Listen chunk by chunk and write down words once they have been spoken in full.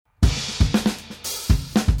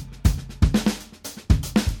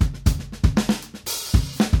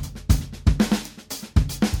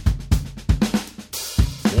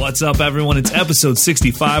What's up, everyone? It's episode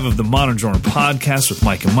 65 of the Modern Drummer Podcast with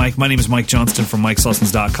Mike and Mike. My name is Mike Johnston from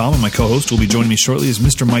MikeSlessons.com, and my co-host will be joining me shortly is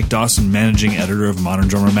Mr. Mike Dawson, managing editor of Modern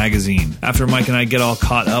Drummer Magazine. After Mike and I get all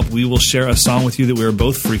caught up, we will share a song with you that we are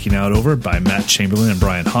both freaking out over by Matt Chamberlain and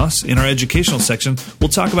Brian Haas. In our educational section, we'll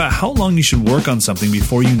talk about how long you should work on something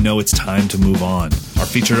before you know it's time to move on. Our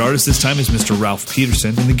featured artist this time is Mr. Ralph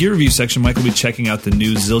Peterson. In the gear review section, Mike will be checking out the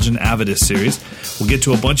new Zildjian Avedis series. We'll get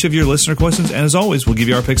to a bunch of your listener questions, and as always, we'll give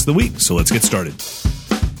you our picks of the week. So let's get started.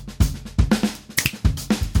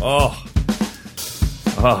 Oh,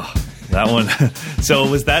 that one. So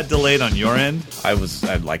was that delayed on your end?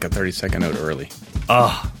 I'd like a 30-second note early.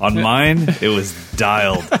 On mine, it was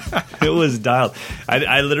dialed. It was dialed.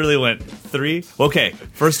 I literally went 3. Okay,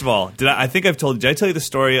 first of all, did I tell you the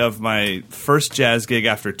story of my first jazz gig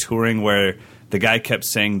after touring where the guy kept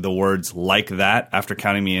saying the words "like that" after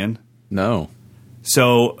counting me in? No.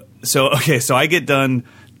 So I get done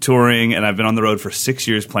touring, and I've been on the road for 6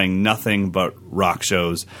 years playing nothing but rock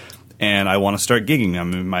shows, and I want to start gigging.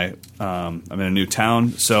 I'm in a new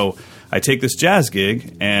town, so I take this jazz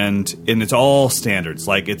gig, and it's all standards.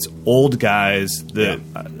 Like, it's old guys that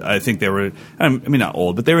I think they were, I mean, not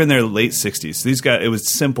old, but they were in their late 60s. So these guys, it was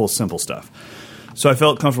simple stuff. So I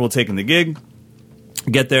felt comfortable taking the gig.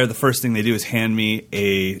 Get there, the first thing they do is hand me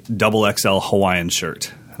a XXL Hawaiian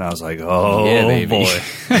shirt. And I was like, oh, yeah, boy,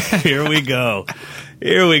 here we go.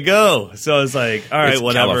 Here we go. So I was like, all right, it's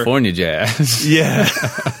whatever. California jazz. Yeah.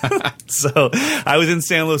 So I was in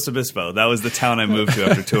San Luis Obispo. That was the town I moved to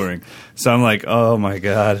after touring. So I'm like, oh, my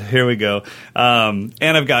God, here we go. And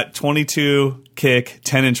I've got 22 kick,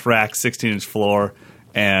 10-inch rack, 16-inch floor,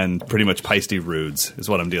 and pretty much Peisty Rudes is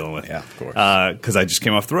what I'm dealing with. Yeah, of course. Because I just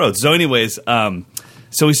came off the road. So anyways,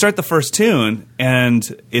 so we start the first tune, and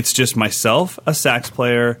it's just myself, a sax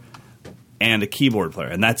player, and a keyboard player,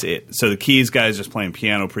 and that's it. So the keys guy's just playing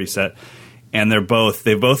piano preset, and they've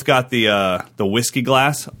both got the whiskey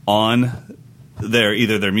glass on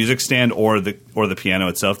either their music stand or the piano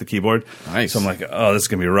itself, the keyboard. Nice. So I'm like, oh, this is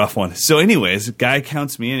gonna be a rough one. So anyways, the guy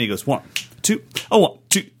counts me in. He goes 1, 2, 1,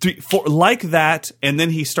 2, 3, 4, like that, and then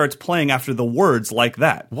he starts playing after the words like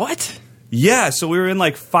that. What? Yeah, so we were in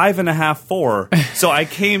like 5.5, 4. So I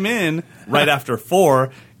came in right after 4,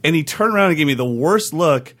 and he turned around and gave me the worst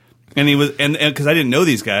look. And he was, and because I didn't know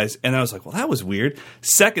these guys, and I was like, well, that was weird.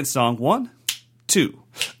 Second song, 1, 2,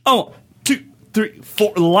 1, 2, 3,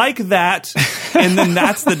 4, like that, and then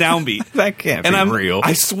that's the downbeat. That can't be real.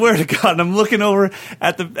 I swear to God, and I'm looking over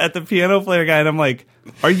at the piano player guy, and I'm like,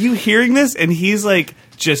 are you hearing this? And he's like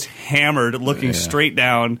just hammered, looking straight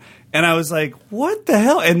down. And I was like, what the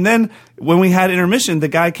hell? And then when we had intermission, the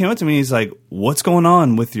guy came up to me and he's like, what's going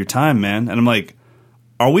on with your time, man? And I'm like,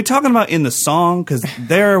 are we talking about in the song? Because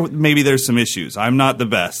maybe there's some issues. I'm not the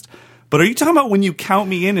best. But are you talking about when you count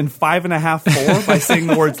me in 5.5, 4 by saying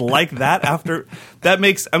the words like that after that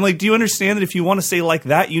makes, I'm like, do you understand that if you want to say like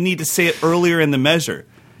that, you need to say it earlier in the measure?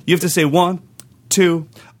 You have to say 1, 2,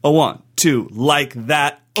 1, 2, like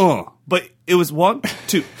that, But it was 1,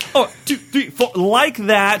 2, 2, 3, 4, like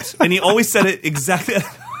that. And he always said it exactly.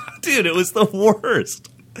 Dude, it was the worst.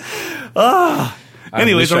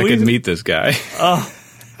 Anyways, I wish I could meet this guy.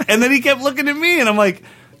 And then he kept looking at me, and I'm like,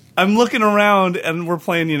 I'm looking around, and we're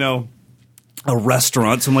playing, a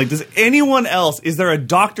restaurant. So I'm like, is there a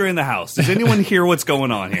doctor in the house? Does anyone hear what's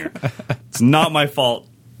going on here? It's not my fault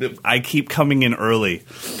that I keep coming in early.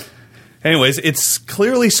 Anyways, it's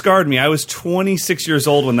clearly scarred me. I was 26 years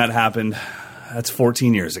old when that happened. That's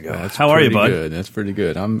 14 years ago. How are you, bud? Good. That's pretty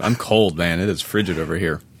good. I'm cold, man. It is frigid over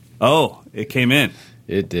here. Oh, it came in.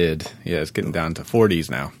 It did. Yeah, it's getting down to 40s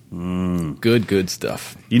now. Good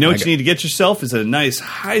stuff. You know what you need to get yourself is a nice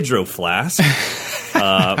hydro flask.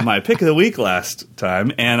 My pick of the week last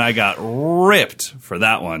time, and I got ripped for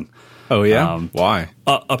that one. Oh, yeah? Why?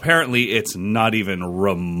 Apparently, it's not even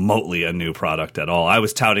remotely a new product at all. I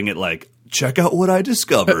was touting it like, check out what I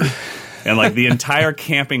discovered. And like the entire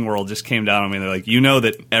camping world just came down on me. They're like, you know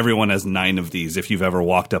that everyone has 9 of these if you've ever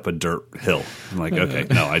walked up a dirt hill. I'm like, okay,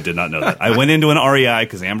 no, I did not know that. I went into an REI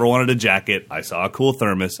because Amber wanted a jacket. I saw a cool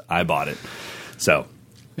thermos. I bought it. So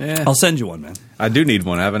I'll send you one, man. I do need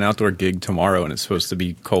one. I have an outdoor gig tomorrow, and it's supposed to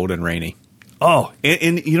be cold and rainy. Oh,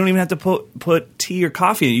 and you don't even have to put tea or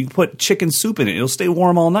coffee in it. You can put chicken soup in it. It'll stay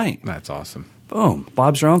warm all night. That's awesome. Boom.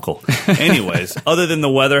 Bob's your uncle. Anyways, other than the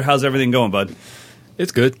weather, how's everything going, bud?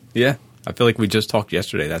 It's good. Yeah. I feel like we just talked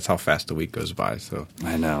yesterday. That's how fast the week goes by. So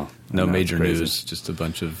I know. No major news. Just a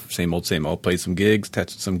bunch of same old, same old. Played some gigs,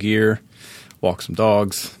 tested some gear, walked some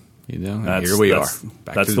dogs. And here we are.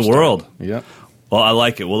 That's the world. Yeah. Well, I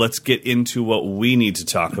like it. Well, let's get into what we need to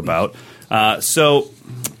talk about. So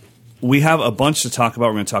we have a bunch to talk about.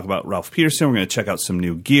 We're going to talk about Ralph Peterson. We're going to check out some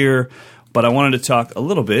new gear. But I wanted to talk a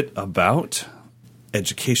little bit about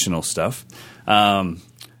educational stuff.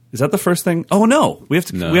 Is that the first thing? Oh, no. We have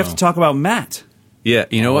to talk about Matt. Yeah,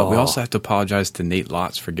 you know what? We also have to apologize to Nate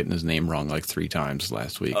Lotz for getting his name wrong like 3 times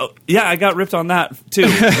last week. Oh, yeah, I got ripped on that too.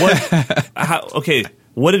 Okay,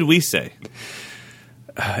 what did we say?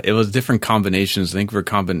 It was different combinations. I think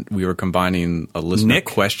we were combining a listener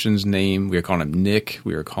questions name. We were calling him Nick.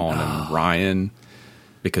 We were calling him Ryan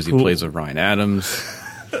because he plays with Ryan Adams.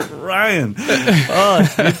 Ryan. Oh,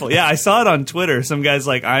 it's beautiful. Yeah, I saw it on Twitter. Some guy's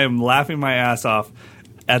like, I am laughing my ass off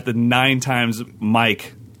at the 9 times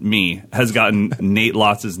Mike has gotten Nate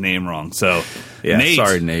Lotz's name wrong. So, yeah, Nate,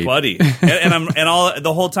 sorry, Nate, buddy.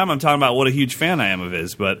 The whole time I'm talking about what a huge fan I am of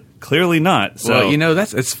his, but clearly not. So, well,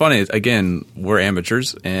 it's funny. Again, we're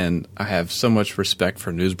amateurs, and I have so much respect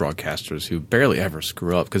for news broadcasters who barely ever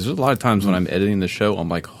screw up. Because there's a lot of times when I'm editing the show, I'm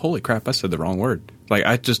like, holy crap, I said the wrong word. Like,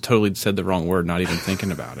 I just totally said the wrong word, not even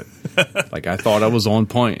thinking about it. Like, I thought I was on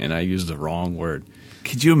point, and I used the wrong word.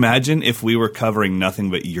 Could you imagine if we were covering nothing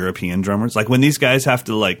but European drummers? Like when these guys have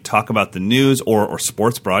to like talk about the news or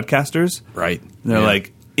sports broadcasters, right? They're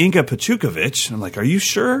like Inka Pachukovic. I'm like, are you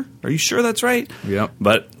sure? Are you sure that's right? Yep.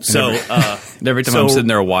 But so every time I'm sitting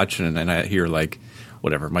there watching and I hear like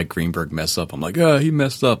whatever Mike Greenberg mess up, I'm like, oh, he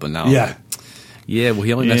messed up, and now I'm like, yeah, well,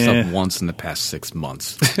 he only messed up once in the past 6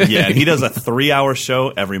 months. Yeah, and he does a 3-hour show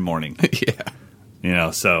every morning. Yeah.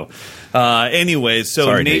 So anyways, so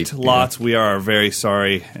sorry, Nate Lotz, we are very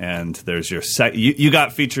sorry, and there's your you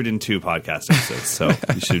got featured in 2 podcast episodes, so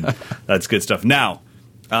that's good stuff. Now,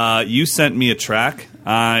 you sent me a track.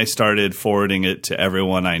 I started forwarding it to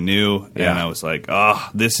everyone I knew, and I was like, oh,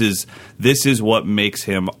 this is what makes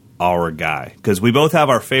him our guy. Because we both have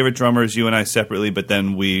our favorite drummers, you and I separately, but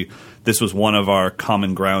then this was one of our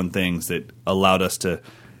common ground things that allowed us to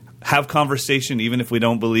have conversation. Even if we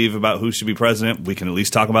don't believe about who should be president, we can at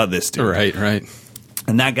least talk about this dude. Right.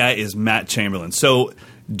 And that guy is Matt Chamberlain. So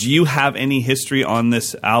do you have any history on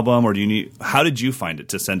this album, or how did you find it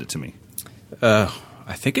to send it to me?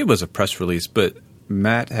 I think it was a press release, but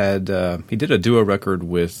Matt had he did a duo record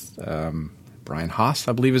with Brian Haas,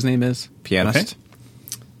 I believe his name is, pianist.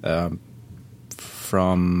 Okay.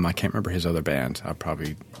 From, I can't remember his other band. I'll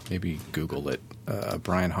probably maybe Google it.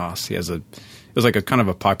 Brian Haas. He has it was like a kind of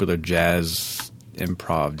a popular jazz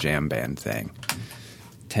improv jam band thing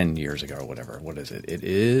 10 years ago or whatever. What is it? It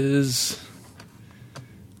is,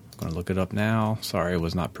 I'm going to look it up now. Sorry, I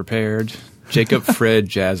was not prepared. Jacob Fred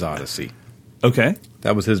Jazz Odyssey. Okay.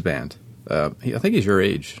 That was his band. I think he's your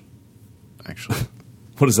age, actually.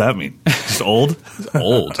 What does that mean? Just old?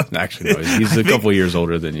 Old. Actually, no, he's a couple years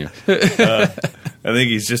older than you. I think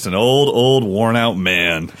he's just an old, worn-out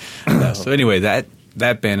man. So anyway,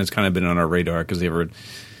 that band has kind of been on our radar because it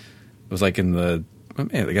was like in the, I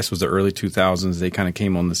guess it was the early 2000s. They kind of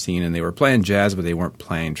came on the scene and they were playing jazz, but they weren't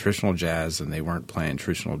playing traditional jazz and they weren't playing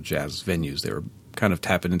traditional jazz venues. They were kind of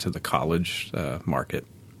tapping into the college market.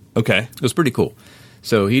 Okay. It was pretty cool.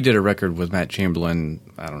 So he did a record with Matt Chamberlain,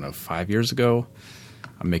 I don't know, 5 years ago.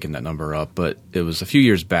 I'm making that number up, but it was a few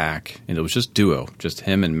years back, and it was just duo, just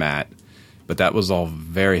him and Matt. But that was all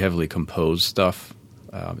very heavily composed stuff.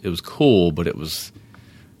 It was cool, but it was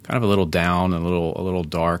kind of a little down, a little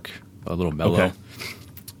dark, a little mellow. Okay.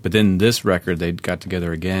 But then this record, they got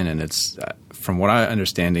together again, and it's from what I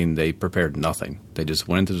understanding, they prepared nothing. They just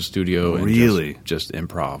went into the studio and just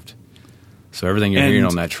improv'd. So everything you're hearing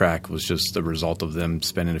on that track was just the result of them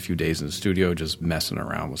spending a few days in the studio just messing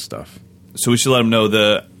around with stuff. So we should let them know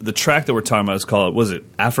the track that we're talking about is called, was it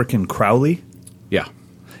African Crowley? Yeah.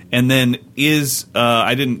 And then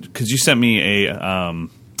I didn't, because you sent me a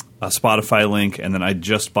Spotify link, and then I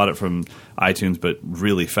just bought it from iTunes, but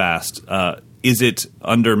really fast. Is it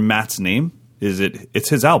under Matt's name? It's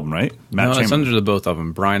his album, right? Matt Chamberlain. It's under the both of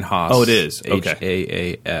them. Brian Haas. Oh, it is.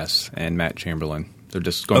 Okay. Haas, and Matt Chamberlain. They're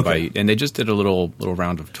just going by, and they just did a little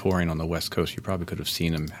round of touring on the West Coast. You probably could have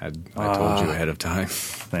seen them had I told you ahead of time.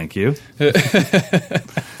 Thank you.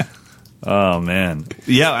 Oh man,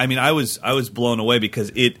 yeah. I mean, I was blown away because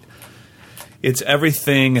it's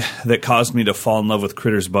everything that caused me to fall in love with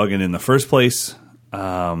Critters Buggin' in the first place,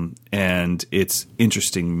 and it's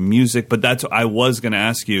interesting music. But I was going to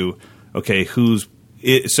ask you. Okay,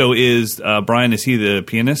 is Brian? Is he the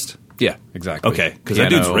pianist? Yeah, exactly. Okay, because that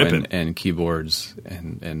dude's ripping. And keyboards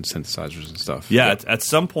and synthesizers and stuff. Yeah, at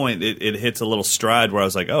some point it hits a little stride where I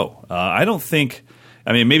was like, I don't think –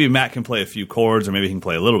 I mean, maybe Matt can play a few chords or maybe he can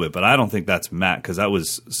play a little bit, but I don't think that's Matt because that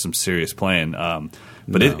was some serious playing.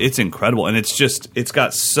 But it's incredible, and it's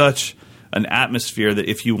got such an atmosphere that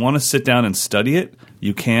if you want to sit down and study it,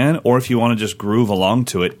 you can. Or if you want to just groove along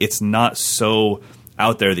to it, it's not so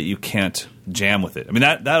out there that you can't jam with it. I mean,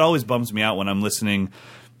 that always bums me out when I'm listening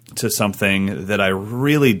to something that I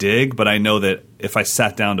really dig, but I know that if I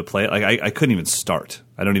sat down to play it, like I couldn't even start.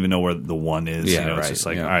 I don't even know where the one is. Yeah, it's just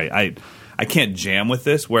like, all right, I can't jam with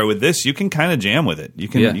this. Where with this, you can kind of jam with it. You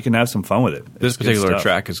can have some fun with it. This particular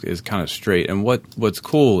track is kind of straight, and what's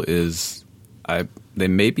cool is there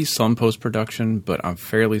may be some post-production, but I'm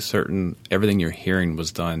fairly certain everything you're hearing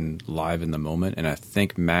was done live in the moment, and I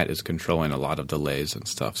think Matt is controlling a lot of delays and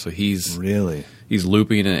stuff. So he's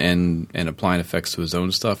looping and applying effects to his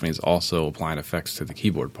own stuff, and he's also applying effects to the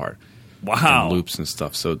keyboard part. Wow. And loops and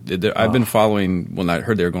stuff. So I've been following, when I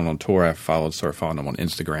heard they were going on tour, I started following them on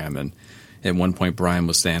Instagram, and at one point Brian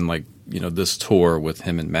was saying, like, this tour with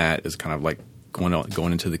him and Matt is kind of like going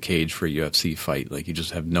into the cage for a UFC fight. Like, you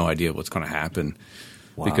just have no idea what's going to happen.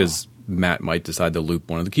 Wow. Because Matt might decide to loop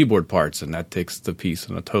one of the keyboard parts, and that takes the piece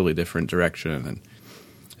in a totally different direction. And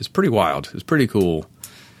it's pretty wild. It's pretty cool.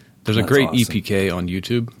 There's a great awesome EPK on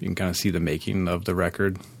YouTube. You can kind of see the making of the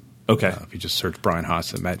record. Okay. If you just search Brian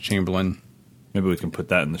Haas and Matt Chamberlain. Maybe we can put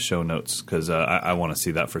that in the show notes, because I want to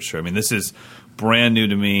see that for sure. I mean, this is brand new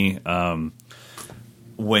to me.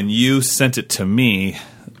 When you sent it to me,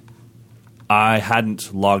 I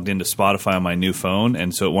hadn't logged into Spotify on my new phone,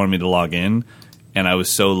 and so it wanted me to log in. And I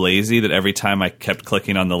was so lazy that every time I kept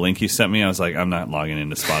clicking on the link you sent me, I was like, I'm not logging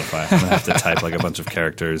into Spotify. I'm going to have to type like a bunch of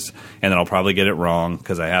characters, and then I'll probably get it wrong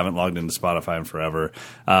because I haven't logged into Spotify in forever.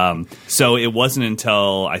 So it wasn't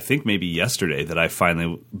until I think maybe yesterday that I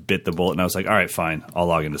finally bit the bullet, and I was like, all right, fine, I'll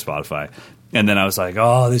log into Spotify. And then I was like,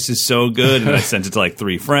 oh, this is so good. And I sent it to like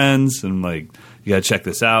 3 friends, and like, you got to check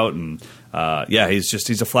this out. And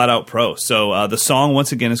he's a flat out pro. So the song,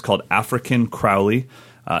 once again, is called African Crowley.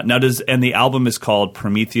 And the album is called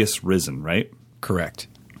Prometheus Risen, right? Correct.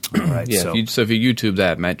 All right. Yeah. So if you YouTube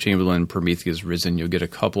that, Matt Chamberlain, Prometheus Risen, you'll get a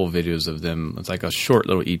couple of videos of them. It's like a short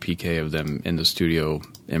little EPK of them in the studio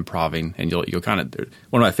improvising, and you'll kind of.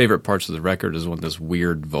 One of my favorite parts of the record is when this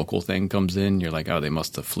weird vocal thing comes in. You're like, oh, they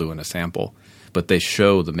must have flew in a sample. But they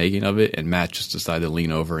show the making of it, and Matt just decided to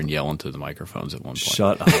lean over and yell into the microphones at one point.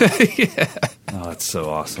 Shut up. Yeah. Oh, that's so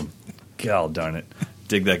awesome. God darn it.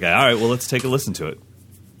 Dig that guy. All right, well, let's take a listen to it.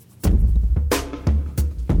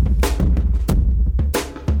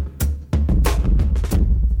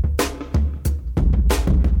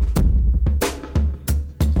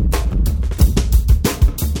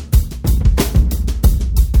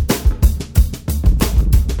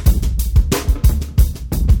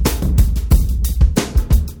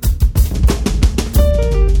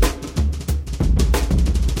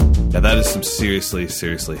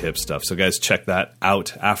 Seriously hip stuff. So guys, check that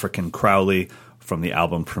out. African Crowley from the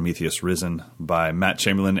album Prometheus Risen by Matt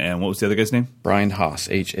Chamberlain, and what was the other guy's name? Brian Haas,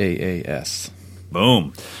 Haas.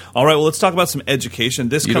 Boom. All right, well, let's talk about some education.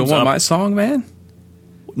 You don't want my song, man?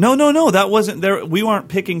 No, that wasn't there. We weren't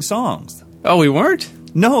picking songs. Oh, we weren't?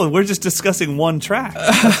 No, we're just discussing one track.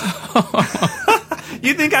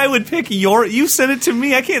 You think I would pick you sent it to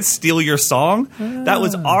me. I can't steal your song. That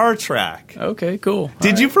was our track. Okay, cool.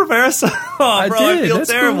 Did you prepare a song? Oh, bro, I feel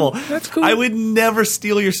terrible. Cool. That's cool. I would never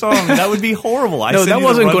steal your song. That would be horrible. No, that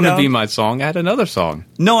wasn't going to be my song. I had another song.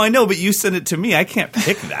 No, I know, but you sent it to me. I can't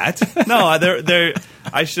pick that. No,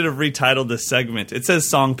 I should have retitled this segment. It says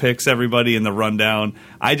song picks, everybody, in the rundown.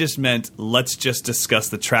 I just meant let's just discuss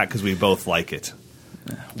the track because we both like it.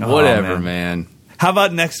 Whatever, man. How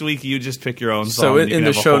about next week you just pick your own song? So in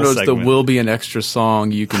the show notes, there will be an extra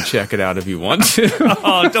song. You can check it out if you want to.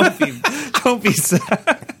 Oh, don't be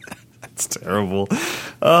sad. That's terrible.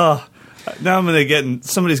 Oh, now I'm going to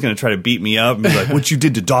somebody's going to try to beat me up and be like, what you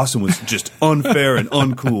did to Dawson was just unfair and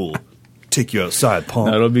uncool. Take you outside,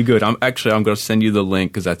 punk. That'll be good. I'm going to send you the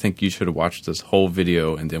link because I think you should watch this whole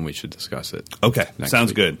video and then we should discuss it. Okay,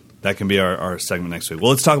 sounds good. That can be our segment next week.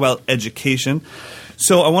 Well, let's talk about education.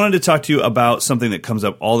 So I wanted to talk to you about something that comes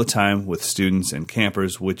up all the time with students and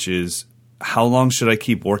campers, which is how long should I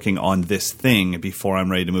keep working on this thing before I'm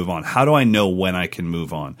ready to move on? How do I know when I can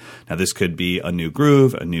move on? Now, this could be a new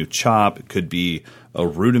groove, a new chop. It could be a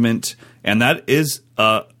rudiment. And that is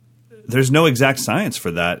there's no exact science for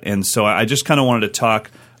that. And so I just kind of wanted to talk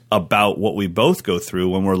about what we both go through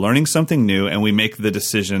when we're learning something new and we make the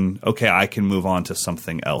decision, okay, I can move on to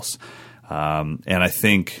something else. And I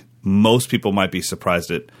think most people might be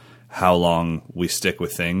surprised at how long we stick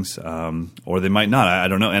with things, or they might not. I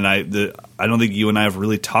don't know. And I don't think you and I have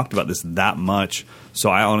really talked about this that much, so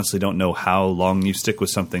I honestly don't know how long you stick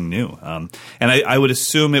with something new. And I would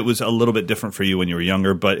assume it was a little bit different for you when you were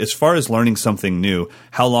younger, but as far as learning something new,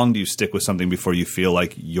 how long do you stick with something before you feel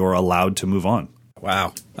like you're allowed to move on?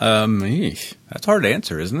 Wow. That's hard to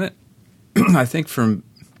answer, isn't it? I think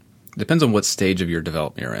depends on what stage of your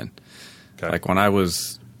development you're in. Okay. Like when I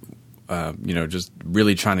was, just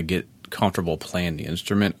really trying to get comfortable playing the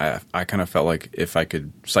instrument, I kind of felt like if I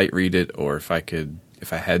could sight read it, or if I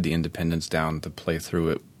had the independence down to play through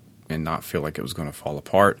it and not feel like it was going to fall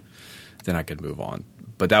apart, then I could move on.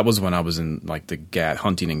 But that was when I was in like the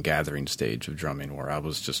hunting and gathering stage of drumming, where I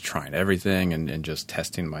was just trying everything and just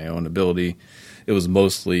testing my own ability. It was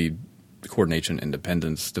mostly coordination,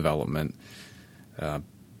 independence, development. But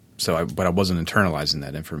I wasn't internalizing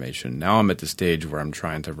that information. Now I'm at the stage where I'm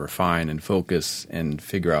trying to refine and focus and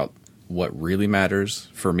figure out what really matters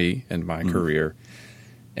for me and my career.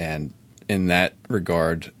 And in that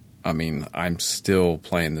regard, I mean, I'm still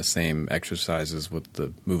playing the same exercises with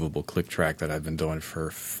the movable click track that I've been doing for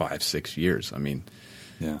 5-6 years. I mean,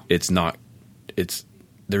 there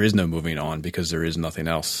is no moving on because there is nothing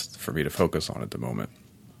else for me to focus on at the moment.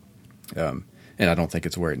 And I don't think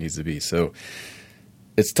it's where it needs to be. So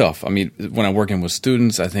it's tough. I mean, when I'm working with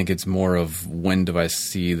students, I think it's more of when do I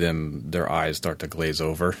see their eyes start to glaze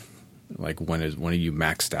over? Like when are you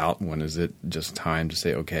maxed out? When is it just time to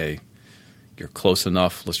say, okay, you're close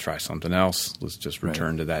enough, let's try something else. Let's just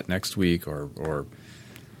return to that next week or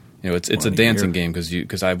it's a dancing game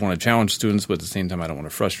because I want to challenge students, but at the same time I don't want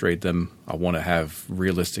to frustrate them. I want to have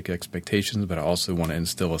realistic expectations, but I also want to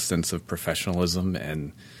instill a sense of professionalism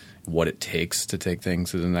and what it takes to take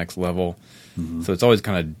things to the next level. Mm-hmm. So it's always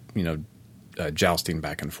kind of jousting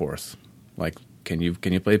back and forth. Like, can you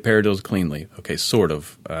play paradiddles cleanly? Okay, sort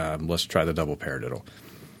of. Let's try the double paradiddle.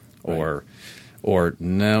 Right. Or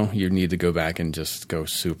no, you need to go back and just go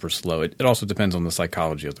super slow. It also depends on the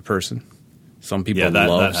psychology of the person. Some people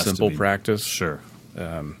love simple practice. Sure.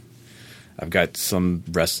 I've got some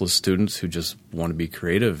restless students who just want to be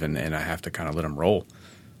creative, and I have to kind of let them roll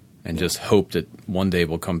and just hope that one day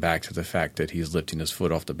we'll come back to the fact that he's lifting his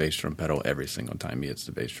foot off the bass drum pedal every single time he hits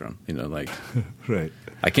the bass drum. Right.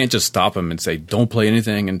 I can't just stop him and say, don't play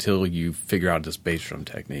anything until you figure out this bass drum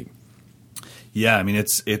technique. Yeah, I mean,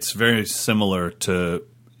 it's very similar to,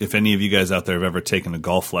 if any of you guys out there have ever taken a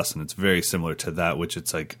golf lesson, it's very similar to that, which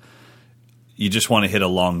it's like you just want to hit a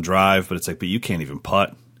long drive, but it's like, but you can't even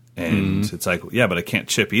putt. And it's like, yeah, but I can't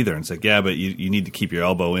chip either. And it's like, yeah, but you need to keep your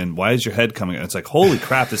elbow in. Why is your head coming? And it's like, holy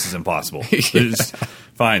crap, this is impossible.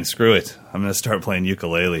 Fine, screw it. I'm going to start playing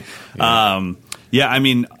ukulele. Yeah. I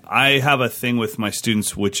mean, I have a thing with my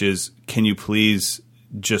students, which is, can you please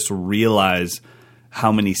just realize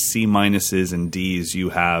how many C minuses and Ds you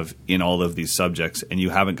have in all of these subjects, and you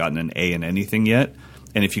haven't gotten an A in anything yet.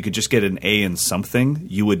 And if you could just get an A in something,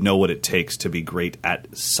 you would know what it takes to be great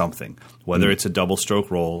at something, whether it's a double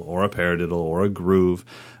stroke roll or a paradiddle or a groove.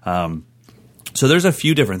 So there's a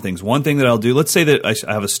few different things. One thing that I'll do, let's say that I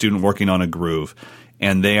have a student working on a groove,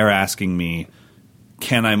 and they are asking me,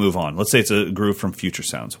 can I move on? Let's say it's a groove from Future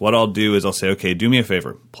Sounds. What I'll do is I'll say, okay, do me a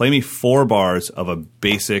favor. Play me 4 bars of a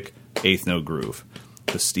basic eighth note groove,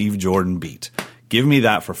 the Steve Jordan beat. Give me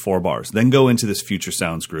that for 4 bars. Then go into this Future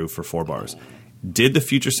Sounds groove for 4 bars. Did the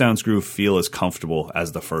Future Sounds groove feel as comfortable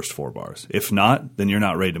as the first 4 bars? If not, then you're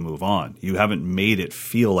not ready to move on. You haven't made it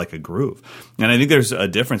feel like a groove. And I think there's a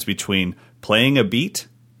difference between playing a beat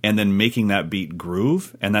and then making that beat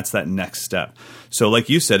groove, and that's that next step. So like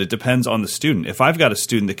you said, it depends on the student. If I've got a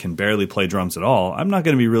student that can barely play drums at all, I'm not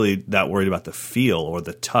going to be really that worried about the feel or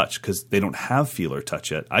the touch because they don't have feel or touch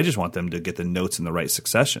yet. I just want them to get the notes in the right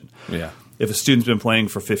succession. Yeah. If a student's been playing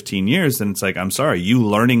for 15 years, then it's like, I'm sorry, you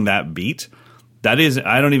learning that beat, that is,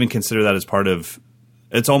 I don't even consider that as part of,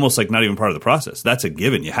 it's almost like not even part of the process. That's a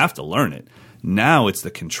given. You have to learn it. Now it's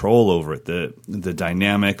the control over it, the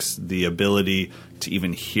dynamics, the ability to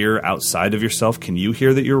even hear outside of yourself. Can you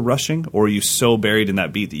hear that you're rushing, or are you so buried in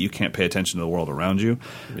that beat that you can't pay attention to the world around you?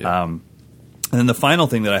 Yeah. And then the final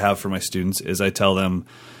thing that I have for my students is I tell them,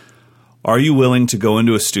 are you willing to go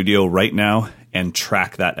into a studio right now and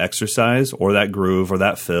track that exercise or that groove or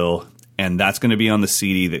that fill? And that's going to be on the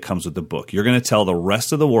CD that comes with the book. You're going to tell the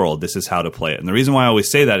rest of the world this is how to play it. And the reason why I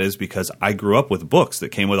always say that is because I grew up with books that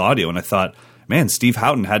came with audio, and I thought, man, Steve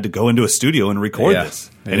Houghton had to go into a studio and record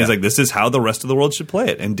this. And he's like, this is how the rest of the world should play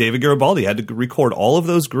it. And David Garibaldi had to record all of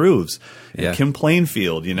those grooves. And Kim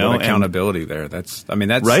Plainfield, you know. What accountability there. That's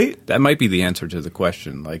right? That might be the answer to the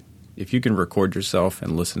question. Like, if you can record yourself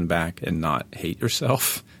and listen back and not hate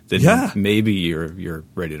yourself, then maybe you're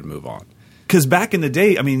ready to move on. Because back in the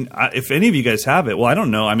day, I mean, if any of you guys have it, well, I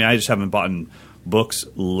don't know. I mean, I just haven't bought books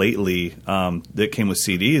lately that came with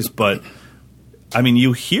CDs. But, I mean,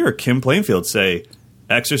 you hear Kim Plainfield say,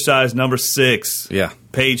 exercise number 6,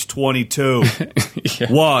 page 22,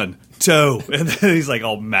 1, toe. And then he's like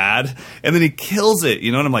all mad. And then he kills it,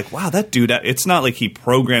 you know? And I'm like, wow, that dude, it's not like he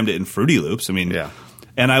programmed it in Fruity Loops. I mean,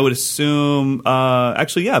 and I would assume,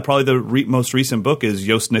 actually, probably the most recent book is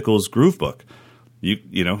Yost Nichols' Groove Book.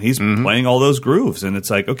 You know, he's playing all those grooves. And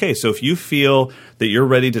it's like, okay, so if you feel that you're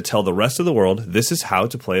ready to tell the rest of the world, this is how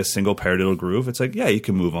to play a single paradiddle groove, it's like, yeah, you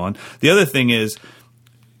can move on. The other thing is,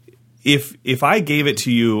 if I gave it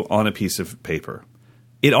to you on a piece of paper,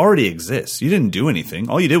 it already exists. You didn't do anything.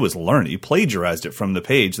 All you did was learn it. You plagiarized it from the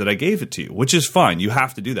page that I gave it to you, which is fine. You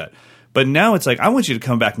have to do that. But now it's like, I want you to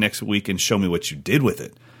come back next week and show me what you did with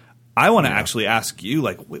it. I want to actually ask you,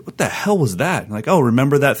 like, wait, what the hell was that? And like, oh,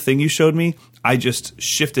 remember that thing you showed me? I just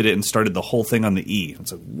shifted it and started the whole thing on the E.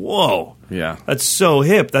 It's like, whoa. Yeah. That's so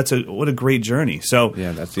hip. What a great journey. So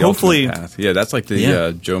yeah, that's the hopefully ultimate path. Yeah, that's like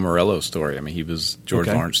the Joe Morello story. I mean, he was George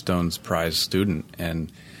Lawrence Stone's prize student. And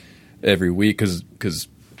every week, because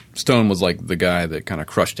Stone was like the guy that kind of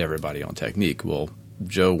crushed everybody on technique. Well,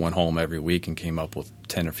 Joe went home every week and came up with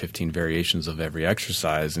 10 or 15 variations of every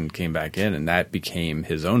exercise and came back in, and that became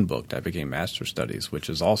his own book. That became Master Studies, which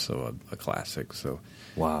is also a classic. So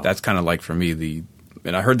that's kind of like, for me,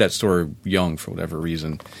 and I heard that story young for whatever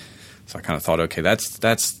reason, so I kind of thought, okay,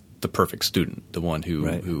 that's the perfect student, the one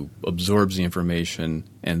who absorbs the information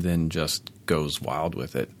and then just goes wild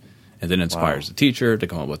with it. And then inspires the teacher to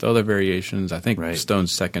come up with other variations. I think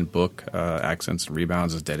Stone's second book, Accents and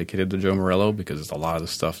Rebounds, is dedicated to Joe Morello, because it's a lot of the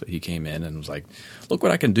stuff that he came in and was like, look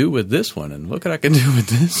what I can do with this one, and look what I can do with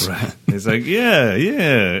this. Right. He's like,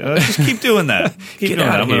 just keep doing that. Keep doing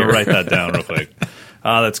that. I'm going to write that down real quick.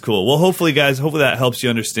 That's cool. Well, hopefully, guys, that helps you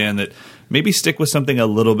understand that maybe stick with something a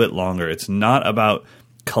little bit longer. It's not about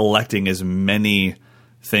collecting as many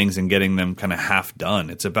things and getting them kind of half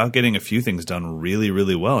done. It's about getting a few things done really,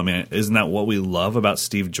 really well. I mean, isn't that what we love about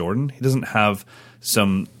Steve Jordan? He doesn't have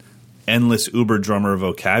some endless uber drummer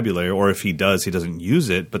vocabulary, or if he does, he doesn't use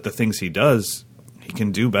it, but the things he does, he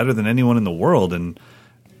can do better than anyone in the world. And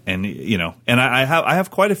you know, and I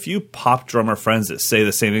have quite a few pop drummer friends that say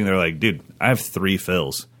the same thing. They're like, dude, I have 3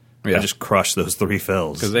 fills. I just crush those 3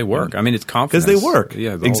 fills. Because they work. I mean, it's confidence. Because they work.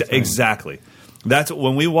 Yeah, exactly. That's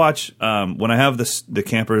when we watch, when I have the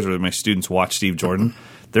campers or my students watch Steve Jordan,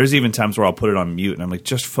 there's even times where I'll put it on mute and I'm like,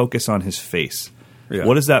 just focus on his face. Yeah.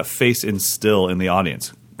 What does that face instill in the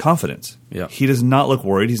audience? Confidence. Yeah. He does not look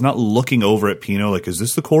worried. He's not looking over at Pino like, is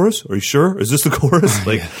this the chorus? Are you sure? Is this the chorus?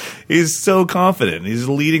 Like, he's so confident. He's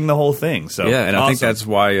leading the whole thing. So yeah, and I think that's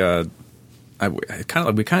why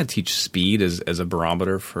we kind of teach speed as a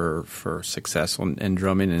barometer for success in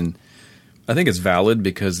drumming, and I think it's valid,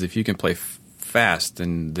 because if you can play fast,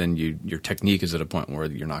 and then your technique is at a point where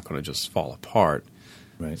you're not going to just fall apart.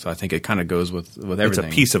 Right. So I think it kind of goes with everything. It's a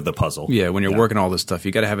piece of the puzzle. Yeah, when you're working all this stuff,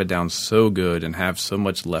 you got to have it down so good and have so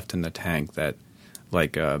much left in the tank that,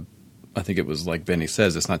 like, I think it was like Benny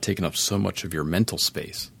says, it's not taking up so much of your mental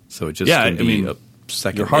space. So it just can be a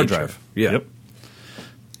second your hard nature. Drive. Yeah. Yep.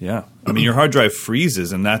 Yeah. I mean, your hard drive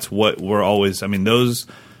freezes, and that's what we're always. I mean, those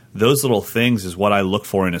little things is what I look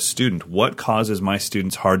for in a student. What causes my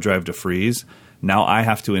student's hard drive to freeze? Now I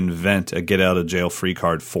have to invent a get-out-of-jail-free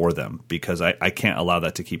card for them, because I can't allow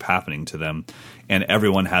that to keep happening to them. And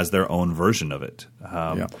everyone has their own version of it.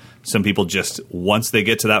 Some people just, once they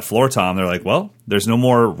get to that floor tom, they're like, well, there's no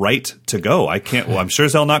more right to go. I can't. Well, I'm sure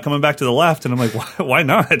as hell not coming back to the left. And I'm like, why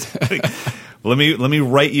not? Like, let me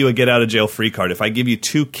write you a get-out-of-jail-free card. If I give you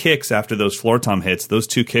 2 kicks after those floor tom hits, those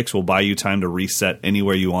 2 kicks will buy you time to reset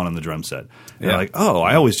anywhere you want on the drum set. And they're like, oh,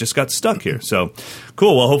 I always just got stuck here. So,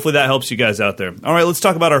 cool. Well, hopefully that helps you guys out there. All right, let's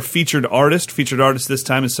talk about our featured artist. Featured artist this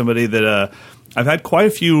time is somebody that I've had quite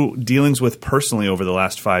a few dealings with personally over the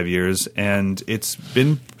last 5 years, and it's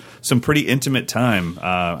been some pretty intimate time.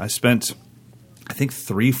 I spent, I think,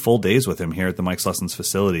 3 full days with him here at the Mike Slesson's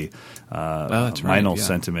facility. That's right. Meinl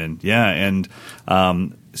sent him in. Yeah, and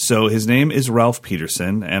so his name is Ralph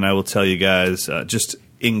Peterson, and I will tell you guys, just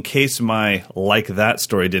in case my like that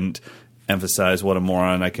story didn't emphasize what a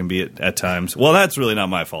moron I can be at times. Well, that's really not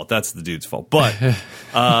my fault. That's the dude's fault. But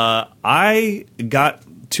I got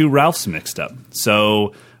 2 Ralphs mixed up.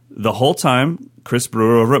 So the whole time, Chris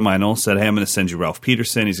Brewer over at Meinl said, hey, I'm going to send you Ralph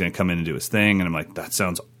Peterson. He's going to come in and do his thing. And I'm like, that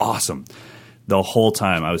sounds awesome. The whole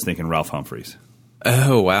time I was thinking Ralph Humphreys.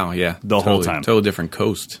 Oh, wow, yeah. Whole time. Totally different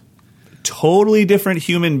coast. Totally different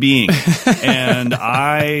human being. And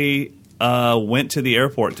I went to the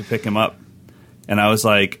airport to pick him up. And I was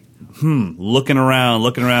like, looking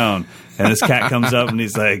around. And this cat comes up and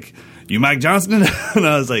he's like, you Mike Johnston? And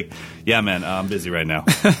I was like, yeah, man, I'm busy right now.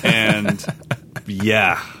 And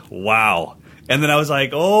yeah, wow. And then I was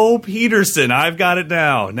like, oh, Peterson, I've got it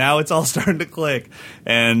now. Now it's all starting to click.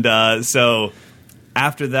 And so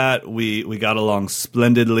after that, we got along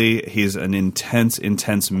splendidly. He's an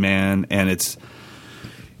intense man, and it's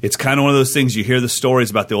kind of one of those things. You hear the stories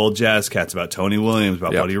about the old jazz cats, about Tony Williams,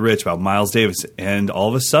 about Buddy Rich, about Miles Davis, and all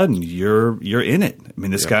of a sudden you're in it. I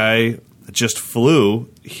mean, this guy just flew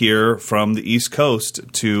here from the East Coast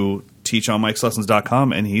to teach on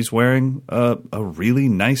Mike'sLessons.com, and he's wearing a really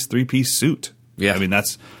nice 3-piece suit. Yeah, I mean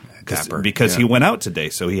that's because he went out today,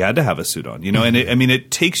 so he had to have a suit on. And it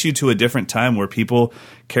takes you to a different time where people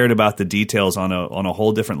cared about the details on a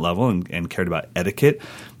whole different level and cared about etiquette.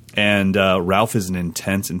 And Ralph is an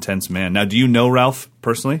intense man. Now, do you know Ralph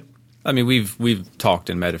personally? I mean, we've talked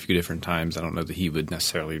and met a few different times. I don't know that he would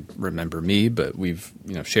necessarily remember me, but we've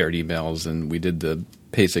shared emails, and we did the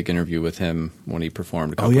PASIC interview with him when he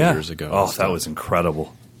performed a couple years ago. Oh, that was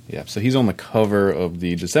incredible. Yeah, so he's on the cover of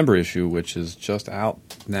the December issue, which is just out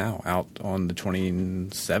on the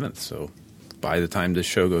 27th. So by the time this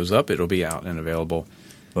show goes up, it'll be out and available.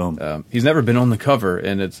 Boom. He's never been on the cover,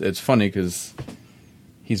 and it's funny because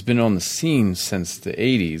he's been on the scene since the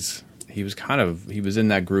 80s. He was in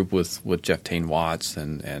that group with Jeff Tain Watts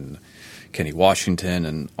and Kenny Washington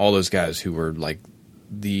and all those guys who were like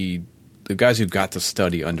the guys who got to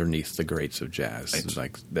study underneath the greats of jazz. Right.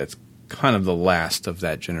 Like that's kind of the last of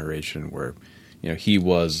that generation where he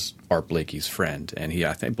was Art Blakey's friend, and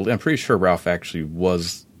I'm pretty sure Ralph actually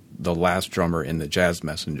was the last drummer in the Jazz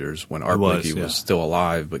Messengers when Art Blakey was still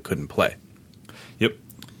alive but couldn't play. Yep,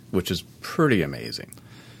 which is pretty amazing.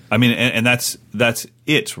 I mean, and that's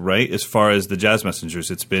it, right? As far as the Jazz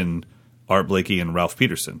Messengers, it's been Art Blakey and Ralph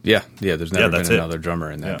Peterson. Yeah. There's never been another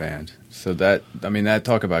drummer in that band. So that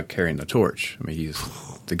talk about carrying the torch. I mean, he's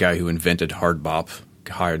the guy who invented hard bop.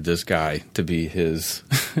 Hired this guy to be his,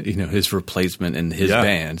 his replacement in his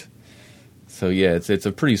band. So it's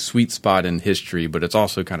a pretty sweet spot in history, but it's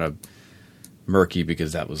also kind of murky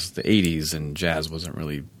because that was the 80s and jazz wasn't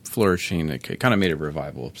really flourishing. It kind of made a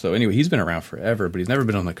revival. So anyway, he's been around forever, but he's never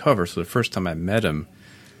been on the cover. So the first time I met him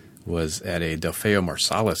was at a Delfeo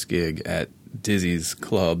Marsalis gig at Dizzy's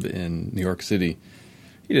Club in New York City.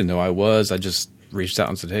 He didn't know I was. I just reached out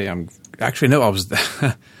and said, "Hey, I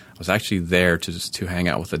was actually there to hang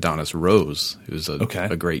out with Adonis Rose, who's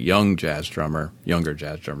a great younger jazz drummer.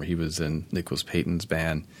 He was in Nicholas Payton's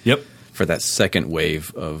band. Yep. For that second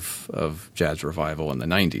wave of jazz revival in the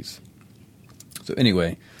 90s. So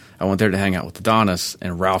anyway, I went there to hang out with Adonis,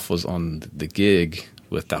 and Ralph was on the gig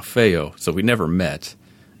with Delfeo, so we never met.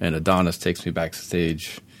 And Adonis takes me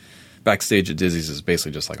backstage. Backstage at Dizzy's is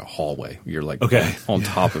basically just like a hallway. You're like on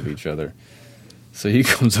top of each other. So he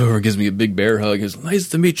comes over and gives me a big bear hug. He goes, "Nice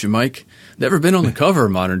to meet you, Mike. Never been on the cover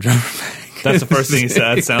of Modern Drummer Mag." That's the first thing he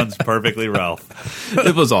said. That sounds perfectly Ralph.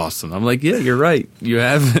 It was awesome. I'm like, yeah, you're right. You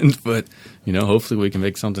haven't, but hopefully we can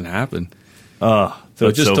make something happen. So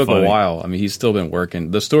it just took a while. I mean, he's still been working.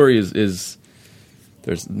 The story is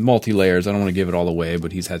there's multi-layers. I don't want to give it all away,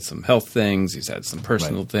 but he's had some health things. He's had some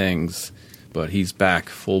personal things, but he's back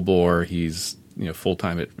full bore. He's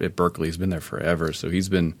full-time at Berkeley. He's been there forever. So he's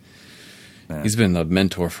been a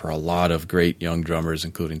mentor for a lot of great young drummers,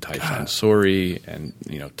 including Taisan Sori and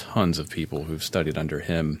tons of people who've studied under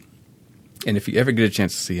him. And if you ever get a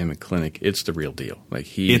chance to see him in clinic, it's the real deal. Like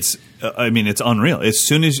it's unreal. As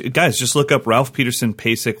soon as guys just look up Ralph Peterson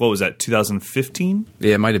PASIC. What was that? 2015?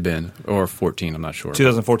 Yeah, it might have been, or 14. I'm not sure.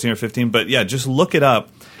 2014 or 15. But yeah, just look it up,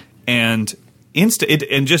 and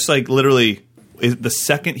and just like literally, the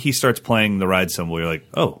second he starts playing the ride cymbal, you're like,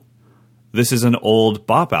 oh. This is an old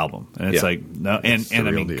bop album, and it's like no, and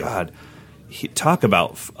I mean, deal. God, talk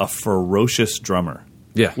about a ferocious drummer,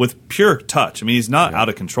 with pure touch. I mean, he's not out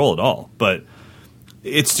of control at all, but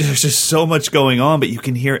there's just so much going on. But you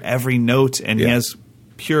can hear every note, and he has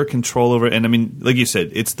pure control over it. And I mean, like you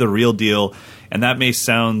said, it's the real deal. And that may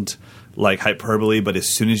sound like hyperbole, but as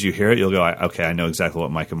soon as you hear it, you'll go, "Okay, I know exactly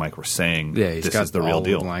what Mike and Mike were saying." Yeah, this is the real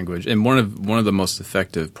deal. Language, and one of the most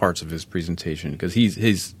effective parts of his presentation, because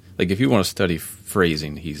he's. Like, if you want to study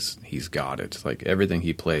phrasing, he's got it. Like, everything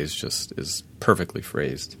he plays just is perfectly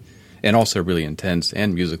phrased. And also really intense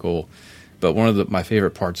and musical. But one of my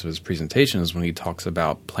favorite parts of his presentation is when he talks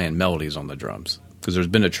about playing melodies on the drums. Because there's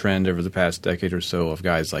been a trend over the past decade or so of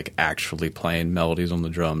guys, like, actually playing melodies on the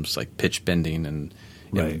drums, like pitch bending and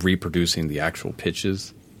reproducing the actual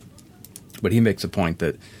pitches. But he makes a point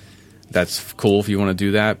that that's cool if you want to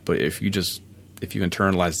do that, but if you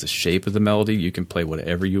internalize the shape of the melody, you can play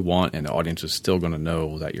whatever you want, and the audience is still going to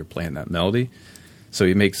know that you're playing that melody. So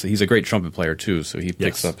he's a great trumpet player too. So he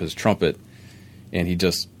picks up his trumpet, and he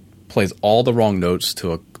just plays all the wrong notes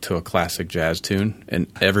to a classic jazz tune, and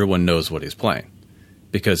everyone knows what he's playing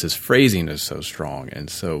because his phrasing is so strong and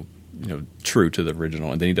so true to the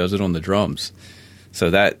original. And then he does it on the drums. So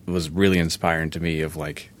that was really inspiring to me of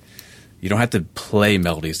like, you don't have to play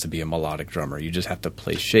melodies to be a melodic drummer. You just have to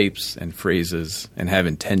play shapes and phrases and have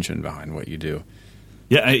intention behind what you do.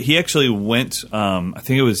 Yeah, he actually went, I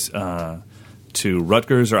think it was to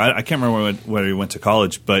Rutgers, or I can't remember where he went to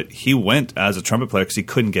college, but he went as a trumpet player because he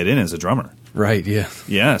couldn't get in as a drummer. Right, yeah.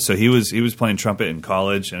 Yeah, so he was playing trumpet in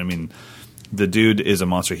college, and I mean, the dude is a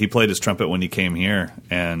monster. He played his trumpet when he came here,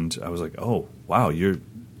 and I was like, oh, wow, you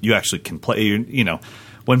actually can play, you know.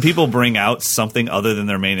 When people bring out something other than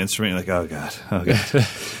their main instrument, you're like, oh god,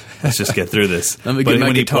 let's just get through this. Let me get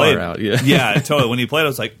my guitar out. Yeah, yeah, totally. When he played, I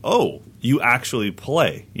was like, oh, you actually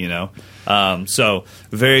play, you know. So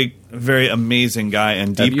very, very amazing guy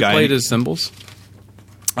and deep guy. Have you played his cymbals?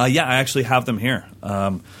 Yeah, I actually have them here.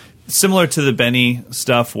 Similar to the Benny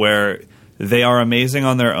stuff, where they are amazing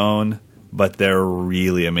on their own, but they're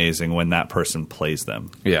really amazing when that person plays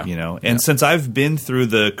them. Yeah, you know. And since I've been through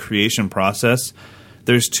the creation process,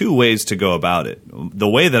 there's two ways to go about it. The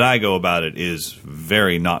way that I go about it is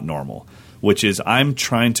very not normal, which is I'm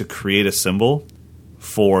trying to create a cymbal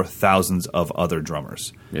for thousands of other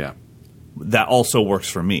drummers. Yeah. That also works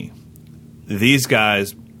for me. These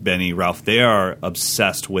guys, Benny, Ralph, they are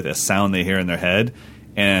obsessed with a sound they hear in their head,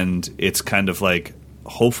 and it's kind of like,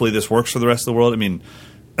 hopefully this works for the rest of the world. I mean,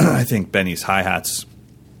 I think Benny's hi-hats,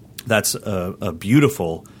 that's a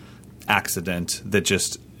beautiful accident that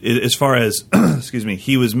just, as far as, excuse me,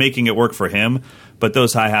 he was making it work for him, but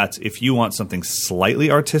those hi-hats, if you want something slightly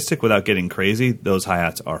artistic without getting crazy, those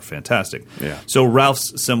hi-hats are fantastic. Yeah. So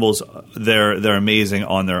Ralph's cymbals, they're amazing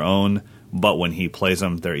on their own, but when he plays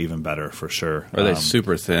them, they're even better for sure. Are they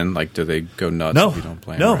super thin? Like, do they go nuts if you don't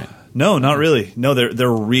play them right? No, not really. No, they're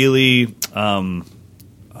really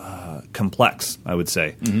complex, I would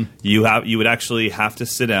say. Mm-hmm. You would actually have to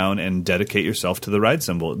sit down and dedicate yourself to the ride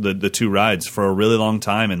cymbal, the two rides, for a really long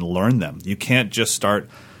time and learn them. You can't just start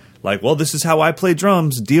like, well, this is how I play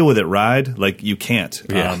drums, deal with it, ride. Like, you can't.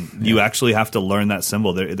 You actually have to learn that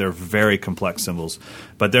cymbal. They're very complex cymbals,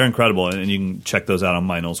 but they're incredible, and you can check those out on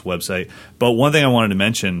Meinl's website. But one thing I wanted to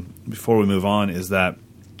mention before we move on is that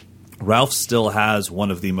Ralph still has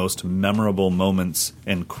one of the most memorable moments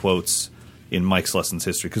and quotes in Mike's Lessons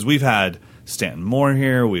history, because we've had Stanton Moore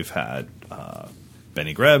here, we've had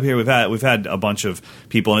Benny Greb here, we've had a bunch of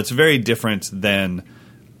people, and it's very different than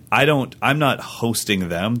I'm not hosting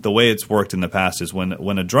them. The way it's worked in the past is when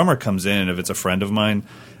a drummer comes in, and if it's a friend of mine,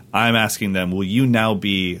 I'm asking them, will you now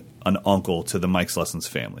be an uncle to the Mike's Lessons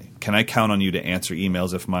family? Can I count on you to answer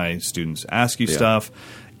emails if my students ask you stuff?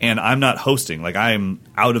 And I'm not hosting. Like, I'm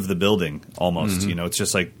out of the building almost. Mm-hmm. You know, it's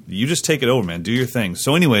just like, you just take it over, man. Do your thing.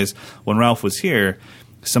 So anyways, when Ralph was here,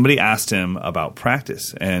 somebody asked him about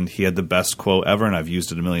practice, and he had the best quote ever, and I've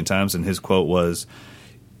used it a million times, and his quote was,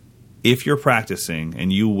 if you're practicing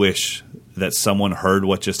and you wish that someone heard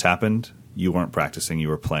what just happened, you weren't practicing, you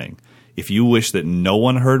were playing. If you wish that no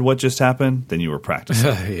one heard what just happened, then you were practicing.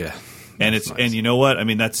 Yeah. And it's nice. And you know what? I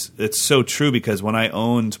mean, it's so true, because when I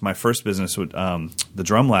owned my first business with the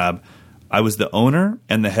Drum Lab, I was the owner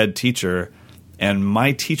and the head teacher, and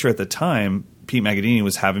my teacher at the time, Pete Magadini,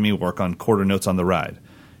 was having me work on quarter notes on the ride.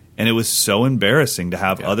 And it was so embarrassing to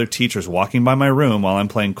have other teachers walking by my room while I'm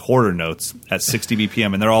playing quarter notes at 60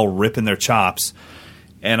 BPM, and they're all ripping their chops,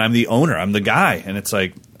 and I'm the owner, I'm the guy, and it's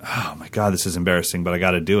like, oh my God, this is embarrassing, but I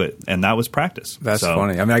got to do it. And that was practice. That's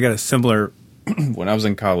funny. I mean, I got a similar when I was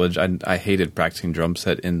in college, I hated practicing drum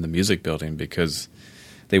set in the music building because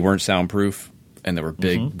they weren't soundproof and there were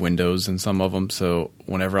big windows in some of them. So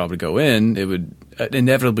whenever I would go in, it would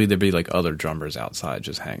inevitably there'd be like other drummers outside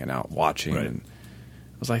just hanging out watching. Right. And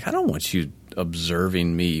I was like, I don't want you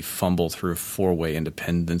observing me fumble through 4-way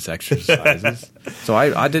independence exercises. So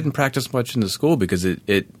I didn't practice much in the school because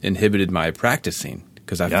it inhibited my practicing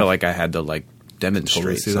because I felt like I had to like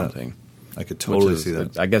demonstrate something. I could totally see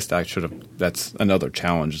that. I guess I should have. That's another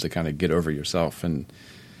challenge to kind of get over yourself and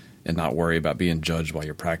not worry about being judged while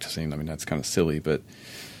you're practicing. I mean, that's kind of silly, but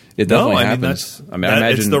it definitely happens. I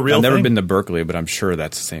imagine I've never been to Berkeley, but I'm sure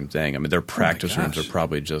that's the same thing. I mean, their practice rooms are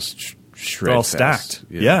probably just shred They're all fast. stacked.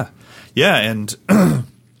 Yeah, and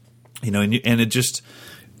you know, and it just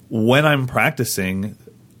when I'm practicing,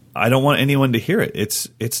 I don't want anyone to hear it.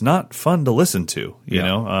 It's not fun to listen to. You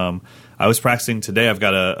know. I was practicing today. I've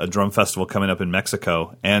got a drum festival coming up in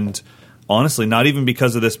Mexico, and honestly, not even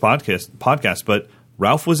because of this podcast, but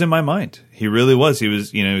Ralph was in my mind. He really was. He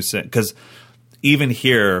was, you know, because even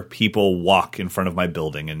here, people walk in front of my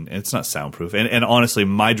building, and it's not soundproof. And honestly,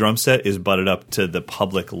 my drum set is butted up to the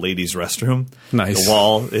public ladies' restroom. Nice. The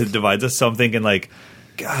wall, it divides us. So I'm thinking, like,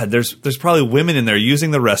 God, there's probably women in there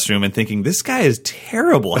using the restroom and thinking, this guy is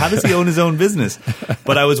terrible. How does he own his own business?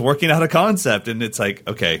 But I was working out a concept, and it's like,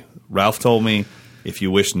 okay, Ralph told me, if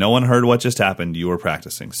you wish no one heard what just happened, you were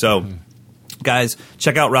practicing. So, guys,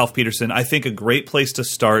 check out Ralph Peterson. I think a great place to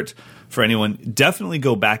start for anyone, definitely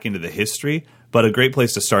go back into the history, but a great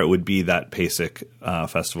place to start would be that PASIC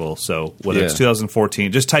festival. So whether it's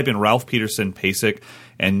 2014, just type in Ralph Peterson PASIC,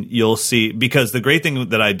 and you'll see, because the great thing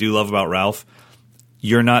that I do love about Ralph,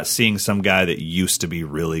 you're not seeing some guy that used to be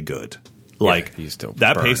really good. Like, he's still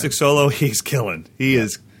that burning. PASIC solo, he's killing. He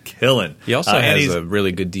is killing. He also has a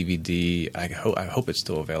really good DVD. I hope it's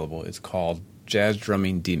still available. It's called Jazz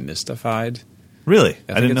Drumming Demystified. Really?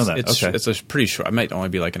 I didn't know that. It's a pretty short. It might only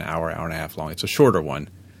be like an hour and a half long. It's a shorter one.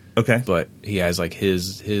 Okay. But he has like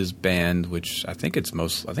his band, which I think it's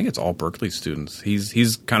all Berkeley students.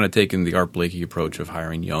 He's kind of taken the Art Blakey approach of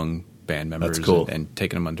hiring young band members and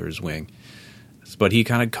taking them under his wing. But he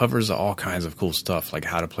kind of covers all kinds of cool stuff, like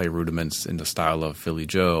how to play rudiments in the style of Philly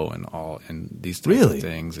Joe and these types of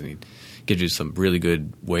things. And he gives you some really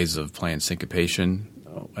good ways of playing syncopation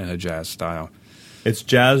in a jazz style. It's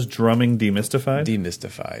Jazz Drumming Demystified?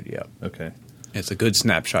 Demystified, yeah. Okay. It's a good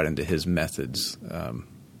snapshot into his methods, and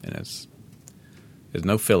there's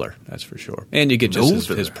no filler, that's for sure. And you get just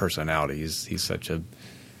his personality. He's such a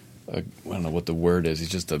I don't know what the word is. He's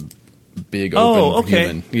just a big open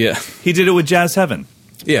human. Yeah. He did it with Jazz Heaven.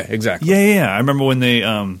 Yeah, exactly. Yeah. I remember when they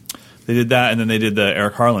did that, and then they did the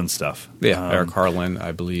Eric Harlan stuff. Yeah, Eric Harlan,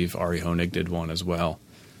 I believe Ari Honig did one as well.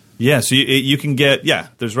 Yeah, so you can get,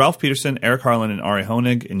 there's Ralph Peterson, Eric Harlan, and Ari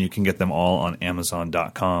Honig, and you can get them all on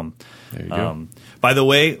Amazon.com. There you go. By the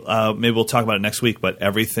way, maybe we'll talk about it next week, but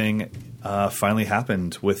everything finally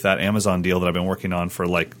happened with that Amazon deal that I've been working on for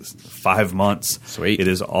like 5 months. Sweet. It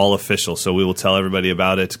is all official, so we will tell everybody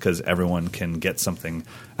about it because everyone can get something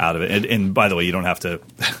out of it. And by the way, you don't have to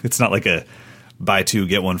 – it's not like a buy two,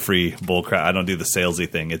 get one free bull crap. I don't do the salesy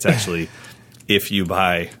thing. It's actually if you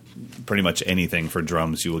buy – pretty much anything for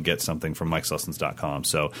drums, you will get something from MikeSussons.com.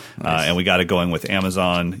 So, nice. And we got it going with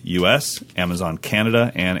Amazon US, Amazon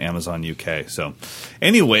Canada, and Amazon UK. So,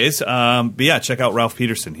 anyways, but yeah, check out Ralph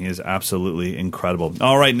Peterson. He is absolutely incredible.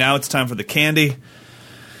 All right, now it's time for the candy.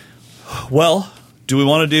 Well, do we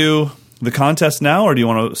want to do the contest now, or do you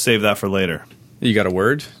want to save that for later? You got a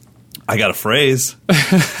word? I got a phrase.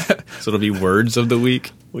 So it'll be words of the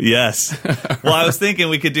week? Yes. Well, I was thinking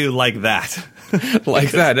we could do like that.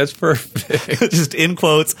 Like that. That's perfect. Just in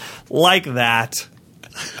quotes, like that.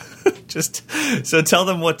 Just so tell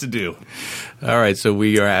them what to do. All right. So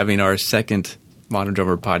we are having our second Modern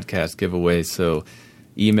Drummer podcast giveaway. So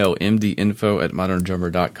email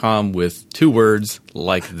mdinfo@moderndrummer.com with 2 words,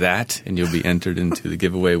 like that, and you'll be entered into the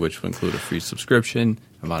giveaway, which will include a free subscription,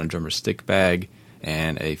 a Modern Drummer stick bag,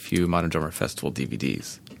 and a few Modern Drummer Festival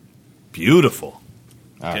DVDs. Beautiful.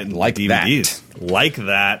 Like DVDs. That. Like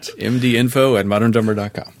that.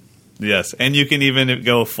 mdinfo@moderndrummer.com. Yes. And you can even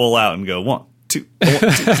go full out and go 1, 2, 1,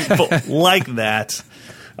 2, 3, 4. Like that.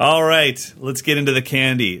 All right. Let's get into the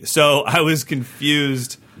candy. So I was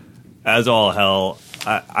confused as all hell.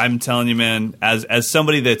 I'm telling you, man, as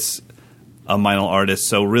somebody that's a Meinl artist,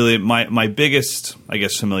 so really my biggest, I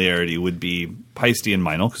guess, familiarity would be Paiste and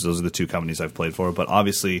Meinl, because those are the 2 companies I've played for. But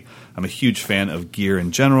obviously, I'm a huge fan of gear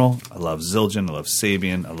in general. I love Zildjian. I love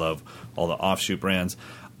Sabian. I love all the offshoot brands.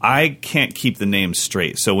 I can't keep the names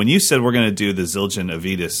straight. So when you said we're going to do the Zildjian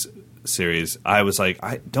Avedis series, I was like,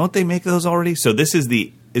 don't they make those already? So is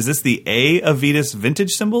this the A Avedis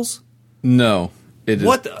vintage cymbals? No. It is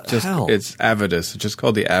what the hell? It's Avedis. It's just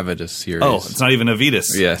called the Avedis series. Oh, it's not even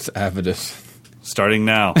Avedis. Yes, Avedis. Starting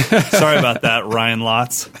now. Sorry about that, Ryan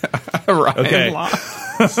Lotz. Ryan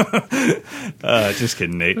Lotz. Just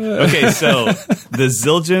kidding, Nate. Okay, so the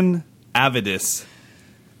Zildjian Avedis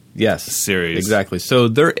series. Exactly. So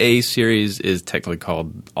their A series is technically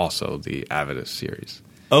called also the Avedis series.